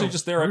 We were actually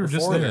just there right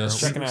before this,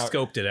 checking out,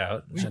 scoped it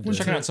out,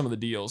 checking out some of the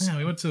deals. Yeah,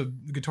 we went to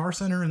Guitar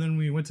Center and then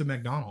we went to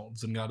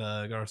McDonald's and got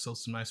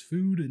ourselves some nice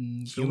food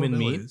and human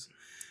meat.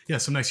 Yeah,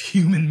 some nice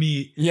human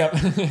meat. Yep.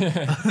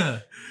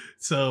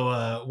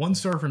 So 1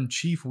 star from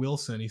Chief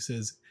Wilson. He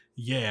says,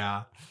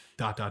 "Yeah, ...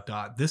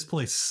 This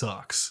place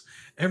sucks.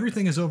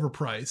 Everything is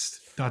overpriced. ...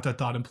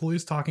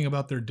 Employees talking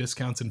about their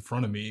discounts in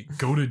front of me.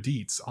 Go to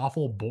Dietz.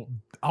 Awful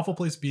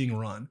place being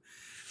run."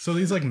 So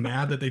he's like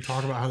mad that they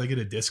talk about how they get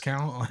a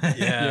discount.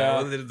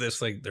 Yeah.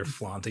 They're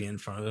flaunting in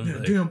front of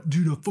him. Yeah, damn,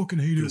 dude, I fucking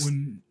hate it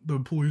when the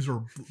employees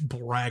are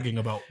bragging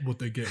about what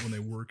they get when they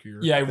work here.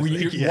 Yeah,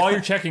 while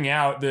you're checking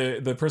out,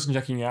 the person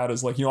checking out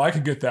is like, I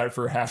could get that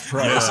for half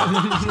price.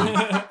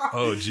 Yeah.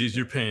 Oh, geez,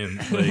 you're paying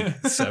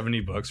like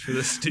 $70 for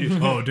this,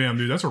 dude. Oh, damn,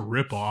 dude, that's a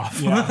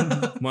ripoff.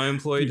 Yeah. My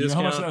employee discount. You know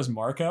how much that was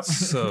markup?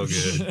 So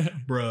good.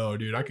 Bro,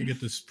 dude, I could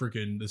get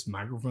this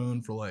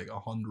microphone for like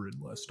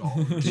 $100 less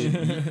dollars. Dude,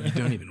 you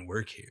don't even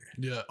work here.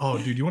 Yeah. Oh,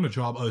 dude, you want a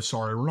job? Oh,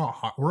 sorry,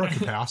 we're at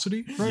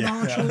capacity right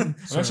now. Actually,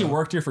 I've actually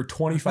worked here for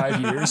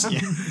 25 years.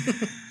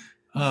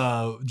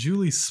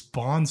 Julie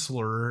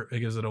Sponsler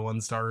gives it a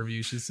 1 star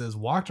review. She says,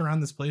 walked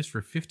around this place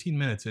for 15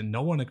 minutes and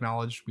no one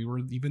acknowledged we were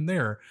even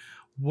there.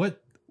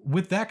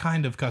 With that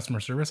kind of customer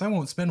service, I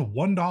won't spend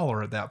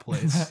 $1 at that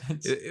place.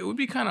 It would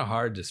be kind of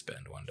hard to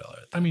spend $1.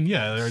 I mean,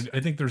 yeah, I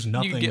think there's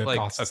nothing you get that like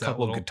costs a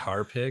couple of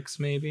guitar picks,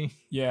 maybe.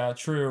 Yeah,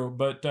 true.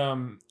 But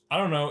I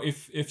don't know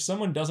if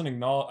someone doesn't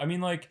acknowledge. I mean,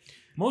 like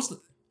most.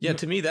 Yeah,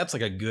 to me that's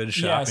like a good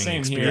shopping same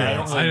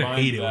experience. Here. I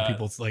hate it when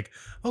people's like,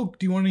 "Oh,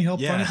 do you want any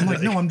help?" Yeah, I'm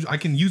like, "No, I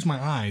can use my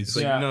eyes." It's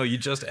like, no, you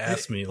just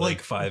asked me like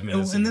 5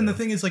 minutes. And then the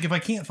thing is, like, if I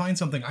can't find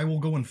something, I will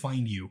go and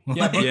find you.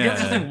 Yeah, but here's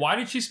the thing: why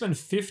did she spend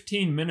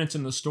 15 minutes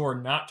in the store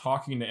not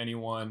talking to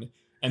anyone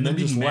and then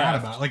just mad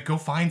left? about it? Like, go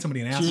find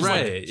somebody and ask.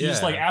 Right? She's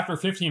just like, after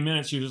 15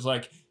 minutes, she was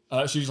like.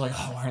 She's like,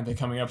 oh, why aren't they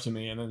coming up to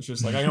me? And then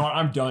she's like, you know what?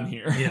 I'm done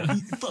here. Yeah,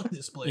 fuck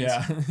this place.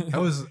 Yeah.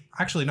 That was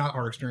actually not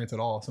our experience at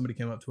all. Somebody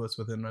came up to us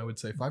within, I would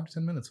say, 5 to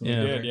 10 minutes. We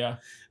did, yeah.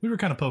 We were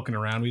kind of poking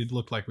around. We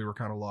looked like we were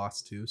kind of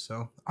lost too.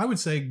 So I would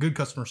say good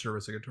customer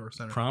service at Guitar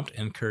Center. Prompt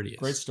and courteous.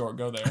 Great store.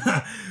 Go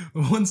there.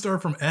 1 star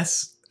from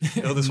S.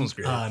 Oh, this one's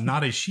great.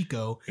 Not a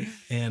Chico,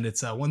 and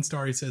it's 1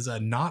 star. He says,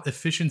 "Not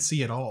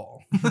efficiency at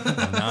all."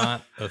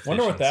 Not efficiency.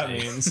 Wonder what that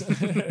means.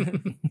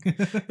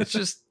 It's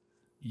just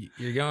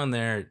you're going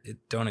there.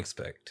 Don't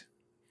expect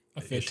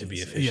it to be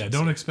efficient. Yeah,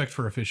 don't expect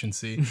for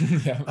efficiency.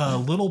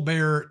 Little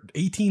Bear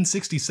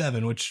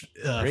 1867, which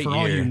for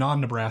all you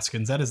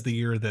non-Nebraskans, that is the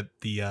year that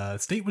the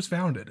state was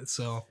founded.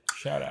 So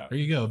shout out. There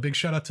you go. Big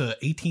shout out to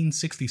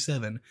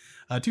 1867.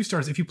 2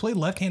 stars. If you play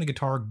left-handed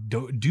guitar,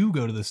 do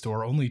go to the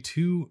store. Only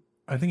 2.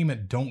 I think he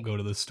meant don't go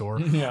to the store.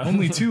 Yeah.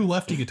 Only 2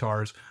 lefty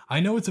guitars. I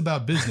know it's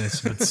about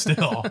business, but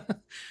still.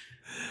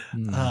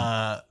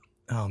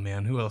 Oh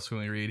man, who else can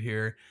we read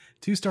here?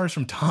 2 stars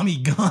from Tommy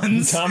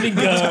Guns. Tommy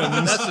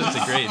Guns. That's just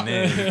a great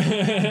name.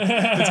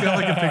 It's got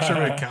like a picture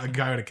of a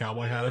guy with a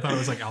cowboy hat. I thought it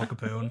was like Al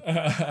Capone.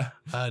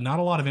 Not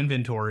a lot of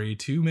inventory.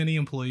 Too many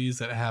employees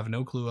that have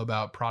no clue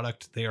about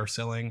product they are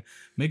selling.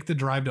 Make the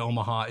drive to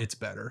Omaha. It's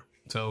better.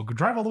 So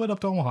drive all the way up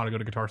to Omaha to go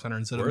to Guitar Center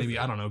instead of maybe,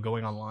 I don't know,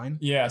 going online.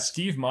 Yeah,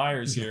 Steve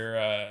Myers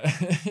here.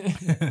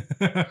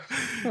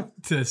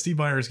 Steve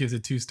Myers gives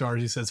it 2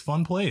 stars. He says,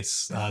 fun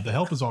place. The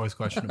help is always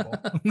questionable.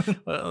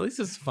 Well, at least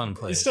it's a fun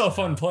place. It's still a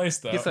fun place,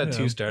 though. Gets that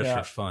 2 stars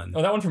for fun.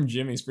 Oh, that one from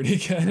Jimmy's pretty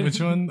good. Which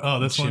one? Oh,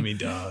 this Jimmy one.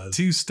 does.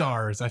 2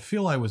 stars. I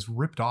feel I was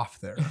ripped off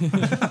there.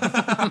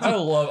 I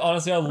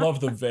love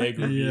the vague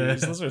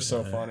reviews. Those are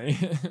so funny.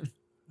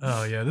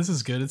 Oh yeah, this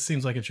is good. It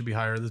seems like it should be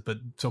higher.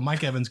 So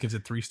Mike Evans gives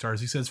it 3 stars.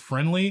 He says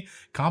friendly,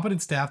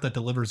 competent staff that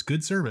delivers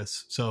good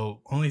service.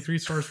 So only 3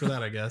 stars for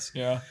that, I guess.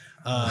 Yeah.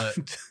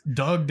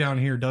 Doug down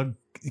here, Doug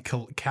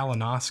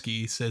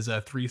Kalinowski says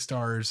 3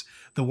 stars.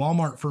 The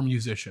Walmart for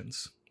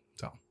musicians.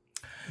 So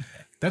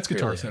that's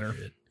Guitar Center.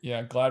 Accurate.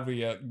 Yeah, glad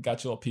we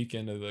got you a peek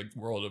into the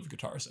world of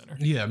Guitar Center.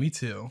 Yeah, me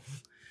too.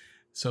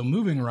 So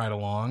moving right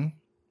along,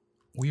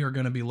 we are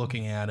going to be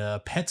looking at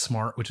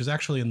PetSmart, which is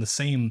actually in the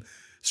same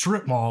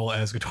strip mall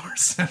as Guitar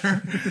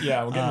Center.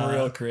 Yeah, we're getting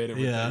real creative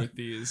with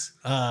these.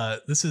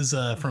 This is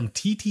from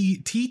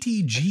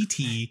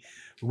TTGT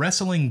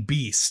Wrestling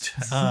Beast.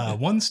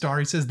 1 star.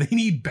 He says they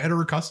need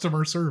better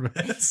customer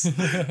service.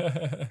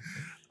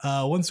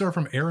 1 star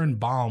from Aaron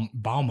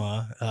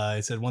Bauma.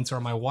 He said 1 star.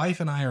 My wife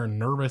and I are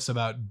nervous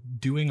about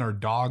doing our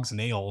dog's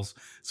nails,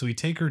 so we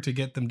take her to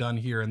get them done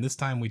here. And this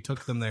time we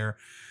took them there.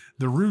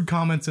 The rude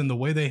comments and the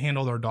way they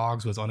handled our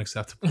dogs was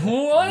unacceptable.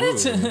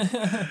 What?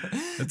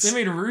 They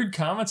made rude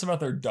comments about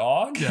their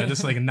dog? Yeah,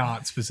 just like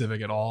not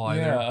specific at all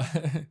either.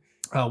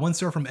 Yeah. 1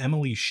 star from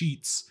Emily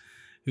Sheets,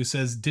 who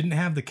says, didn't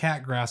have the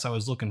cat grass I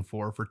was looking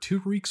for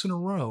 2 weeks in a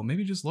row.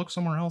 Maybe just look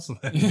somewhere else.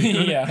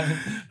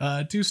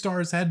 Yeah. 2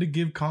 stars, had to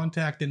give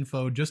contact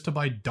info just to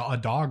buy a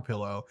dog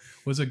pillow.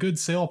 Was a good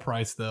sale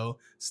price, though.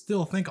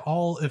 Still think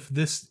all if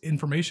this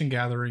information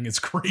gathering is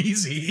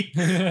crazy.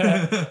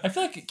 I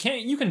feel like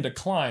you can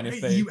decline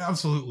if they... You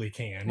absolutely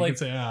can. You like, can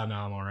say, no,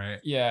 I'm all right.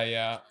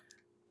 Yeah.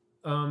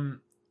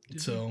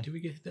 Did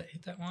we hit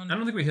that one? I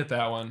don't think we hit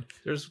that one.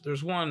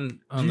 There's one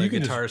on the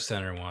Guitar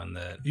Center one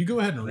that you go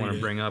ahead and want to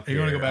bring up. You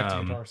want to go back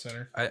to Guitar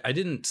Center? I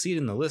didn't see it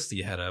in the list that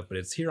you had up, but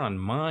it's here on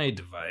my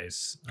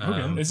device.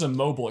 Okay, it's a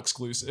mobile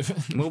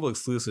exclusive. Mobile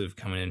exclusive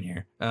coming in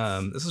here.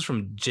 This is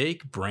from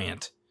Jake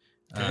Brandt.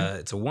 Okay.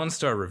 It's a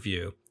 1-star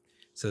review. It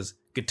says,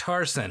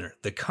 Guitar Center,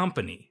 the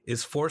company,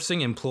 is forcing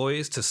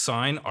employees to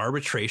sign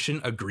arbitration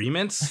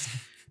agreements,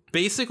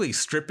 basically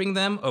stripping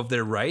them of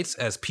their rights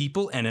as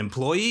people and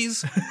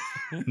employees.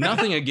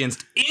 Nothing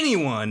against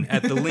anyone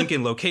at the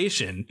Lincoln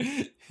location,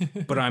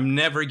 but I'm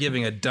never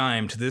giving a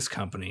dime to this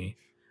company.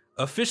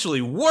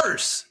 Officially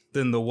worse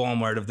than the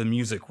Walmart of the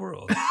music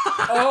world.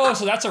 Oh,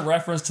 so that's a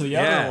reference to the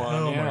other one.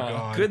 Oh my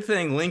God. Good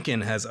thing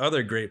Lincoln has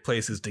other great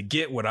places to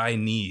get what I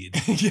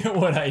need. Get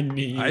what I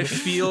need. I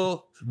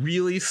feel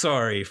really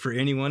sorry for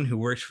anyone who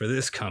works for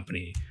this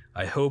company.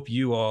 I hope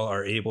you all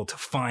are able to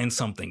find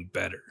something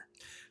better.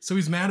 So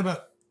he's mad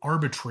about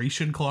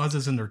arbitration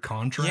clauses in their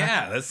contract?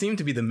 Yeah, that seemed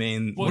to be the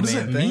main What does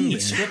that thing. mean?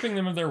 Stripping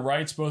them of their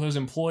rights, both as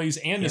employees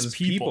and as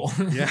people.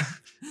 Yeah.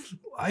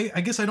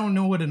 I guess I don't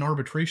know what an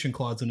arbitration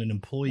clause in an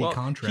employee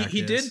contract is.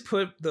 He did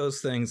put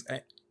those things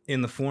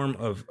in the form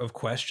of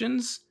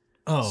questions.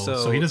 Oh,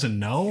 so he doesn't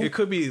know? It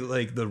could be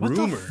like the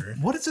rumor.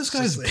 What is this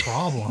guy's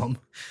problem?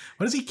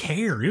 Why does he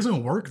care? He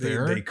doesn't work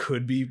there. They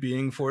could be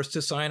being forced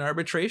to sign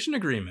arbitration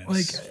agreements.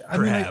 Like,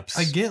 perhaps.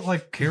 I get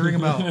like caring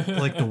about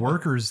like the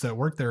workers that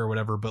work there or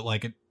whatever, but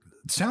like it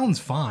sounds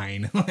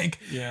fine. Like,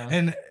 yeah.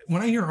 And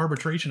when I hear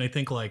arbitration, I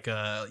think like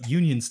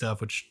union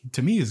stuff, which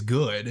to me is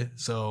good.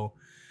 So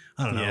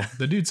I don't know. Yeah.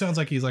 The dude sounds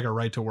like he's like a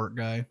right to work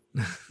guy.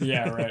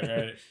 Yeah,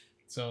 right.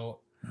 So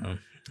I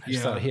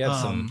just thought he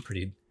had some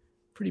pretty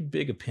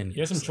big opinions. He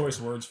has some choice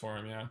words for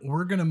him, yeah.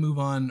 we're gonna move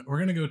on. We're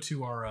gonna go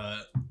to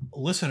our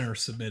listener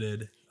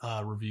submitted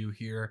review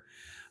here,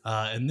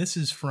 and this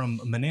is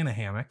from Banana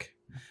Hammock.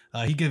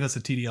 He gave us a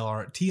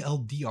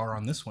TLDR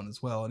on this one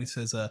as well, and he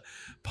says,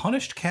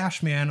 "Punished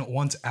Cashman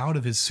wants out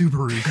of his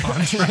Subaru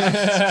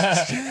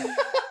contract."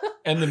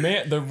 And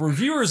the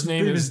reviewer's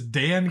name is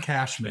Dan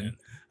Cashman.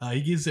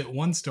 He gives it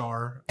 1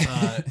 star.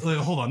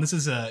 Hold on, this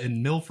is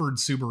in Milford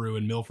Subaru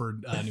in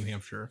Milford, New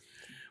Hampshire.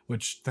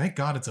 Which, thank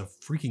God, it's a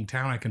freaking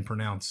town I can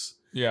pronounce.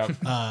 Yeah.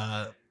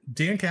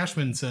 Dan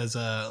Cashman says,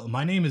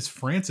 my name is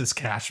Francis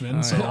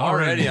Cashman. So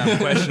already I'm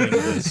questioning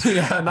this.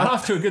 Yeah, not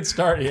off to a good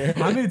start here.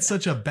 I made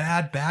such a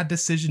bad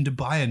decision to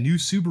buy a new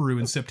Subaru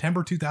in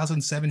September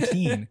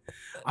 2017.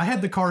 I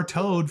had the car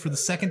towed for the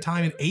second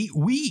time in 8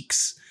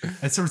 weeks.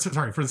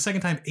 Sorry, for the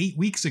second time 8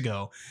 weeks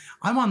ago.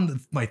 I'm on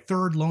my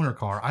 3rd loaner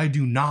car. I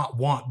do not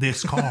want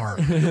this car.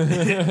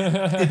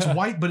 It's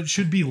white, but it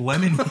should be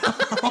lemon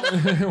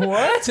yellow.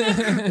 What?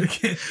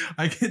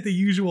 I get the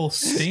usual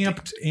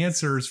stamped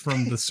answers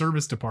from the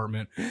service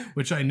department,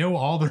 which I know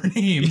all their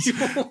names.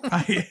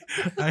 I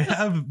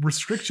have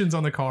restrictions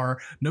on the car,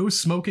 no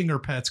smoking or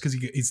pets, because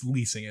he's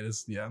leasing it.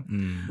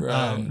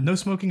 Right. No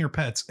smoking or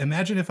pets.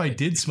 Imagine if I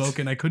did smoke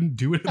and I couldn't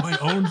do it in my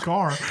own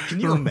car.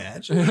 Can you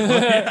imagine?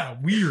 Yeah,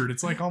 weed weird.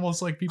 It's like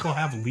almost like people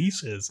have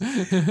leashes.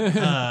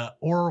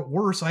 Or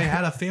worse, I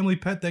had a family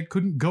pet that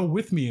couldn't go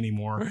with me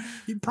anymore.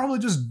 You'd probably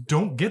just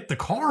don't get the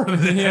car.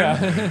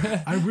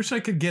 Yeah. I wish I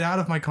could get out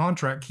of my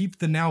contract, keep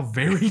the now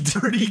very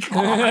dirty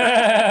car.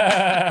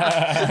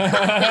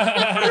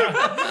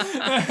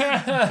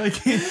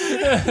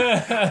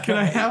 Can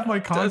I have my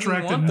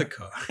contract? Doesn't want the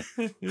car.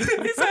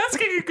 He's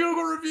asking a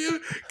Google review.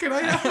 Can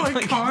I have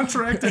my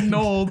contract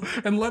annulled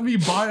and let me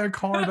buy a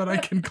car that I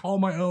can call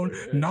my own,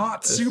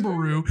 not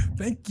Subaru?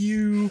 Thank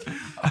you.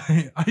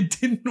 I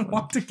didn't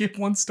want to give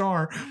 1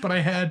 star, but I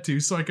had to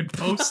so I could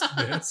post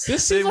this.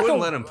 This They seems like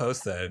wouldn't let him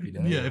post that if he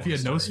didn't. Yeah, if he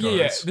had no stars.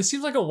 Yeah, this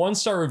seems like a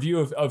 1-star review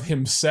of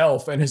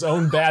himself and his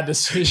own bad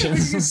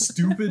decisions.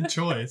 Stupid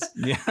choice.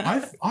 Yeah.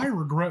 I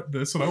regret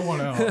this and I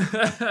want out.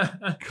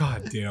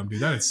 God damn,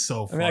 dude, that is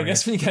so funny. I mean, I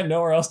guess when you got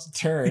nowhere else to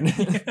turn.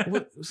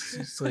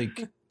 It's like,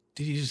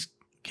 did he just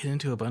get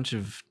into a bunch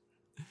of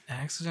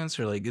accidents,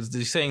 or like is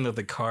he saying that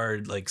the car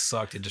like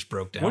sucked, it just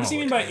broke down? What does he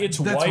mean by it's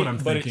That's what white, I'm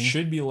but it thinking.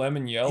 should be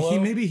lemon yellow?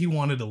 Maybe he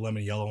wanted a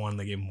lemon yellow one,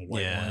 they gave him a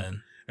white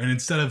one. And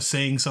instead of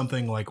saying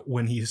something like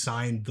when he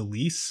signed the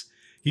lease,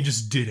 he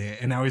just did it.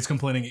 And now he's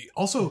complaining.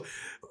 Also,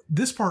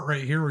 this part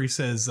right here where he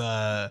says,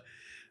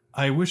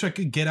 I wish I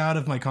could get out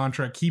of my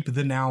contract, keep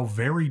the now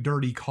very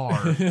dirty car,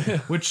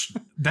 which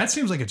that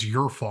seems like it's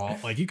your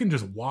fault. Like you can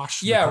just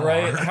wash the car.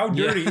 Right. How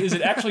dirty is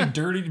it? Actually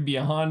dirty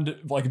beyond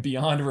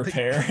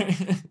repair?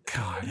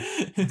 God.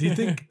 Do you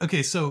think,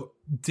 okay, so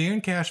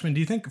Dan Cashman,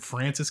 do you think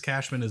Frances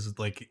Cashman is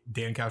like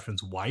Dan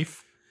Cashman's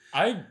wife?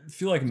 I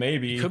feel like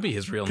maybe. Could be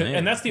his real name.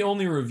 And that's the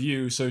only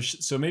review.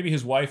 So maybe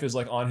his wife is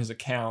like on his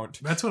account.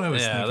 That's what I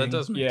was thinking. That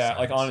does make sense.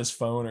 like on his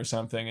phone or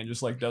something, and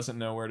just like doesn't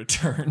know where to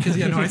turn.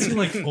 Because I see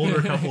like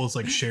older couples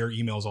like share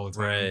emails all the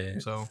time.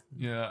 Right. So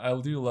yeah, I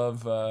do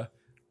love. I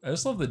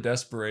just love the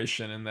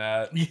desperation in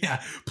that.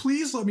 Yeah,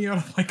 please let me out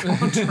of my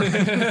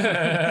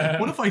contract.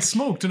 What if I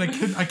smoked and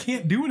I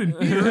can't do it in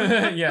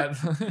here? Yeah.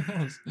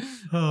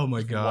 Oh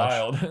my gosh.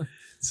 Wild.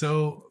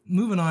 So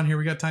moving on here,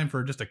 we got time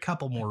for just a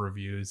couple more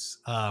reviews.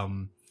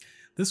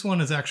 This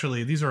one is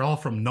actually, these are all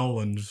from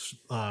Nolan's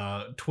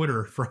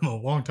Twitter from a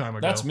long time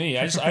ago. That's me.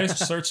 I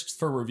just searched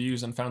for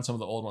reviews and found some of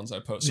the old ones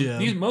I posted.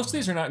 So most of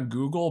these are not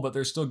Google, but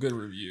they're still good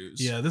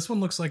reviews. Yeah, this one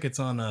looks like it's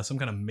on some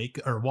kind of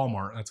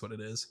Walmart. That's what it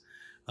is.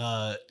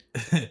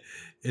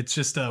 It's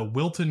just a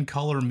Wilton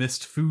Color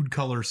Mist Food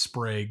Color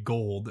Spray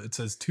Gold. It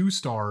says 2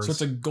 stars. So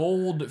it's a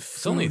gold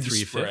It's only food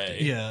 $3.50. spray.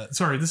 Yeah,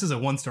 sorry, this is a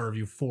 1-star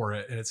review for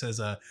it, and it says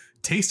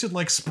tasted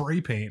like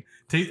spray paint.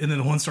 And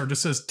then 1 star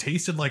just says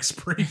tasted like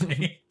spray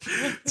paint.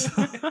 So,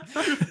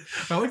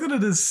 I like that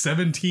it is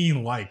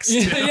 17 likes.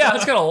 Yeah,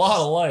 it's got a lot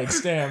of likes.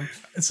 Damn.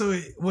 So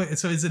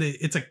is it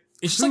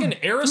it's just like an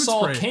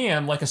aerosol spray.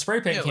 can, like a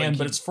spray paint can, like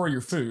but it's for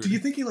your food. Do you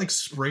think he like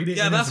sprayed it?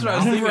 Yeah, in that's his what I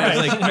was mouth? thinking. I was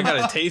Right. like, I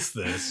gotta taste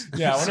this.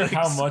 Yeah, I wonder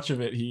how much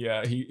of it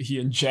he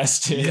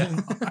ingested. Yeah.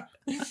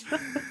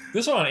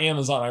 This one on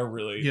Amazon, I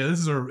really. Yeah, this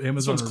is our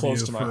Amazon one's review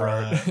close to my for,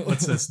 heart.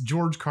 what's this?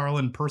 George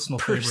Carlin personal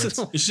favorites.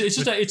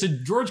 It's a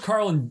George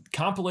Carlin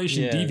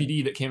compilation Yeah.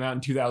 DVD that came out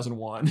in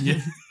 2001. Yeah.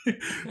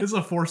 This is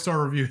a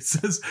 4-star review. It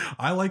says,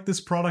 I like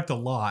this product a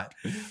lot.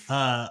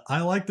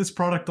 I like this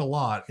product a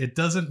lot. It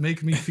doesn't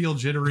make me feel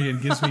jittery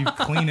and gives me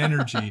clean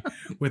energy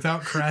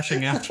without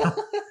crashing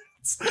afterwards.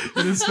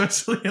 It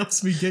especially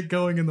helps me get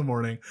going in the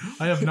morning.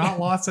 I have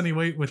not lost any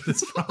weight with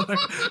this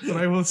product, but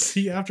I will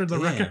see after the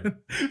record.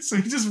 So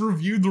he just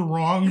reviewed the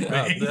wrong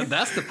thing.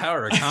 That's the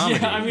power of comedy.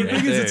 Yeah, I mean, I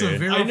think it's a there.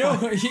 very I know.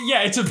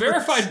 Yeah, it's a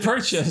verified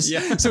purchase.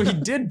 Yeah. So he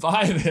did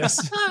buy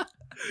this.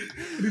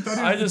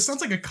 It sounds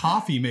like a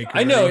coffee maker.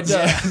 I know it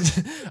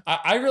does.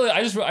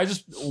 I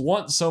just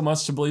want so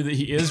much to believe that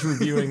he is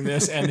reviewing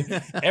this,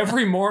 and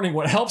every morning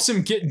what helps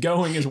him get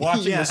going is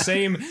watching the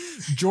same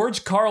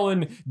George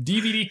Carlin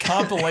DVD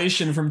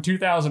compilation from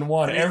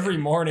 2001 every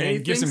morning,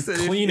 and gives him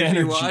clean energy.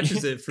 If he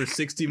watches it for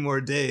 60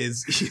 more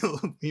days,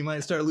 he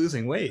might start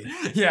losing weight.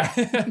 Yeah.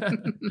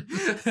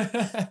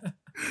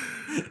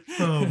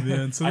 Oh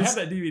man! So I have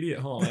that DVD at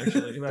home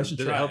actually. I should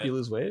Did try it help you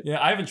lose weight?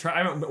 Yeah, I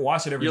haven't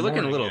watched it every You're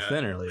looking morning a little yet.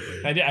 thinner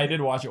lately. I did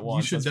watch it you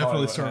once. should That's definitely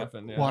probably what start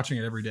happened, yeah. watching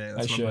it every day. I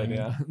That's what should, I'm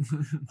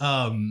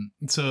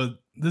yeah. So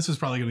this is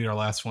probably gonna be our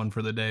last one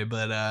for the day,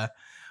 but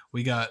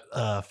we got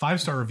a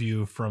 5-star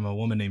review from a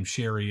woman named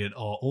Sherry at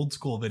Old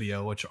School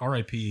Video, which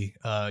RIP, you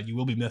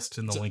will be missed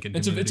in the Lincoln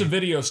community. It's a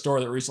video store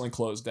that recently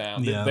closed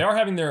down. Yeah. They are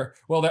having their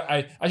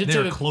I should say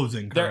They're that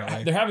closing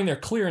currently. they're having their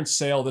clearance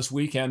sale this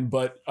weekend,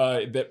 but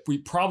that we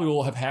probably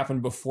will have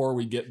happened before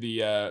we get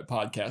the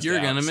podcast. You're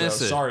out. gonna miss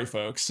So it. Sorry,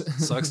 folks.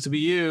 Sucks to be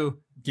you.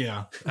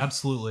 Yeah,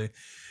 absolutely.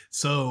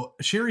 So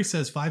Sherry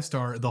says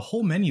 5-star. The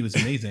whole menu is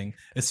amazing,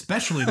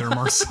 especially their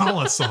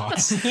marsala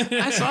sauce.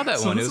 I saw that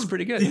So one. It this was is-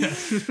 pretty good. Yeah,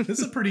 this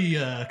is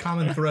a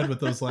common thread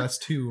with those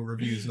last 2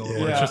 reviews. No,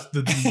 Yeah. It's just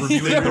the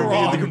review They're the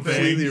wrong. wrong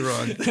Completely thing.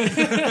 wrong.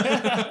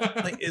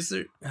 Like, is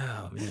there?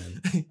 Oh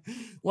man.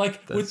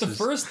 Like That's with the just-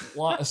 first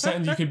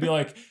sentence, you could be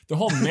like the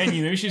whole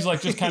menu. Maybe she's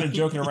like just kind of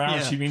joking around.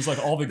 Yeah. She means like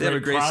all the They have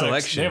great a great products.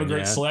 selection, They have a great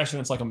yeah. selection.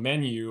 It's like a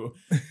menu,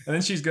 and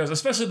then she goes,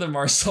 especially the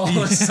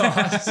marsala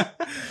sauce.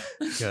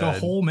 The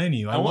whole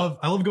menu. I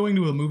love going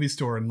to a movie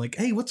store and like,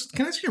 hey,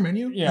 can I see your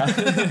menu?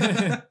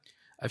 Yeah.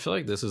 I feel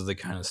like this is the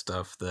kind of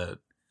stuff that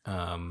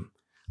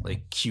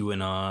like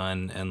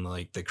QAnon and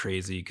like the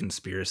crazy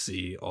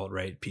conspiracy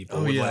alt-right people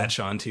would latch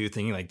onto,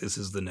 thinking like this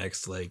is the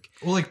next like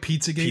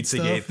Pizzagate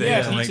thing,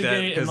 yeah, something like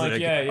that. Because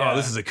oh,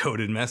 this is a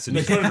coded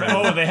message.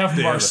 They have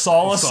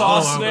Marsala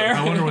sauce there.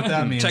 I wonder what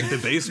that means. Check the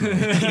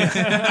basement.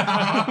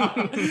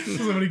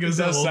 Somebody goes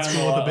out old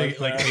school with a big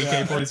like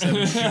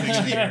AK-47 shooting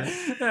in the air.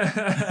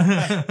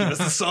 Where's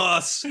the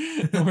sauce?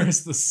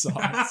 Where's the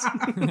sauce?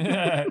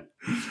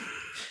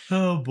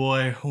 Oh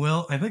boy.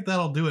 Well, I think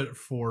that'll do it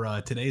for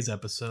today's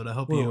episode. I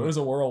hope it was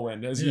a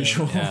whirlwind as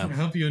usual. Yeah. I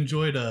hope you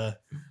enjoyed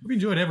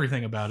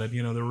everything about it.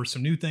 You know, there were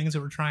some new things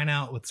that we're trying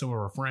out with some of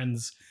our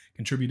friends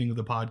contributing to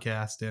the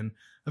podcast, and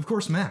of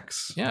course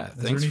Max. Yeah,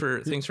 thanks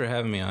for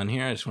having me on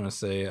here. I just want to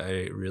say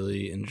I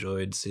really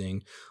enjoyed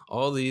seeing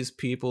all these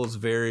people's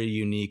very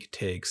unique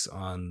takes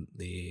on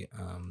the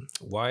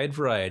wide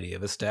variety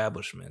of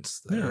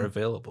establishments that are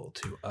available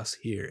to us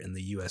here in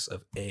the US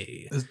of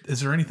A. Is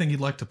there anything you'd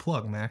like to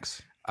plug,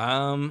 Max?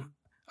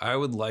 I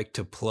would like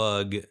to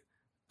plug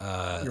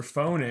your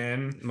phone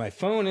in. My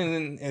phone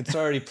in. It's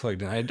already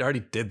plugged in. I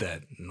already did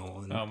that,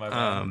 Nolan. Oh my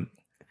bad.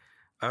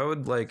 I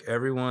would like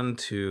everyone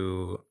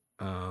to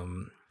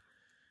go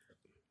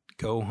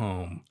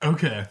home.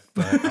 Okay.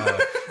 But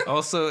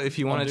also, if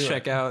you want to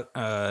check out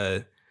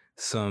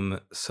some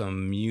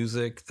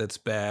music that's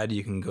bad,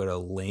 you can go to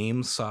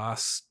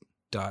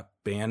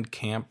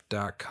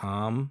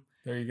lamesauce.bandcamp.com.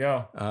 There you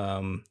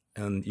go.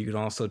 And you can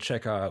also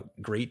check out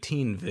Great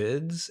Teen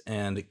Vids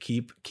and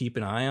keep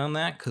an eye on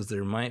that, because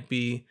there might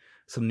be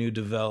some new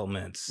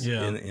developments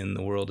in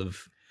the world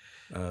of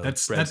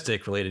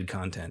breadstick related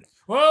content.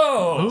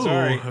 Whoa!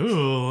 Sorry. Ooh,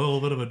 a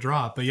little bit of a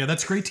drop. But yeah,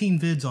 that's Great Teen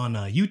Vids on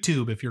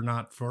YouTube if you're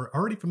not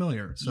already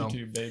familiar. So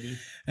YouTube, baby.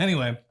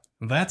 Anyway,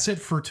 that's it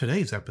for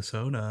today's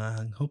episode.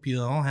 Hope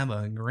you all have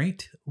a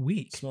great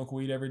week. Smoke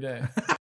weed every day.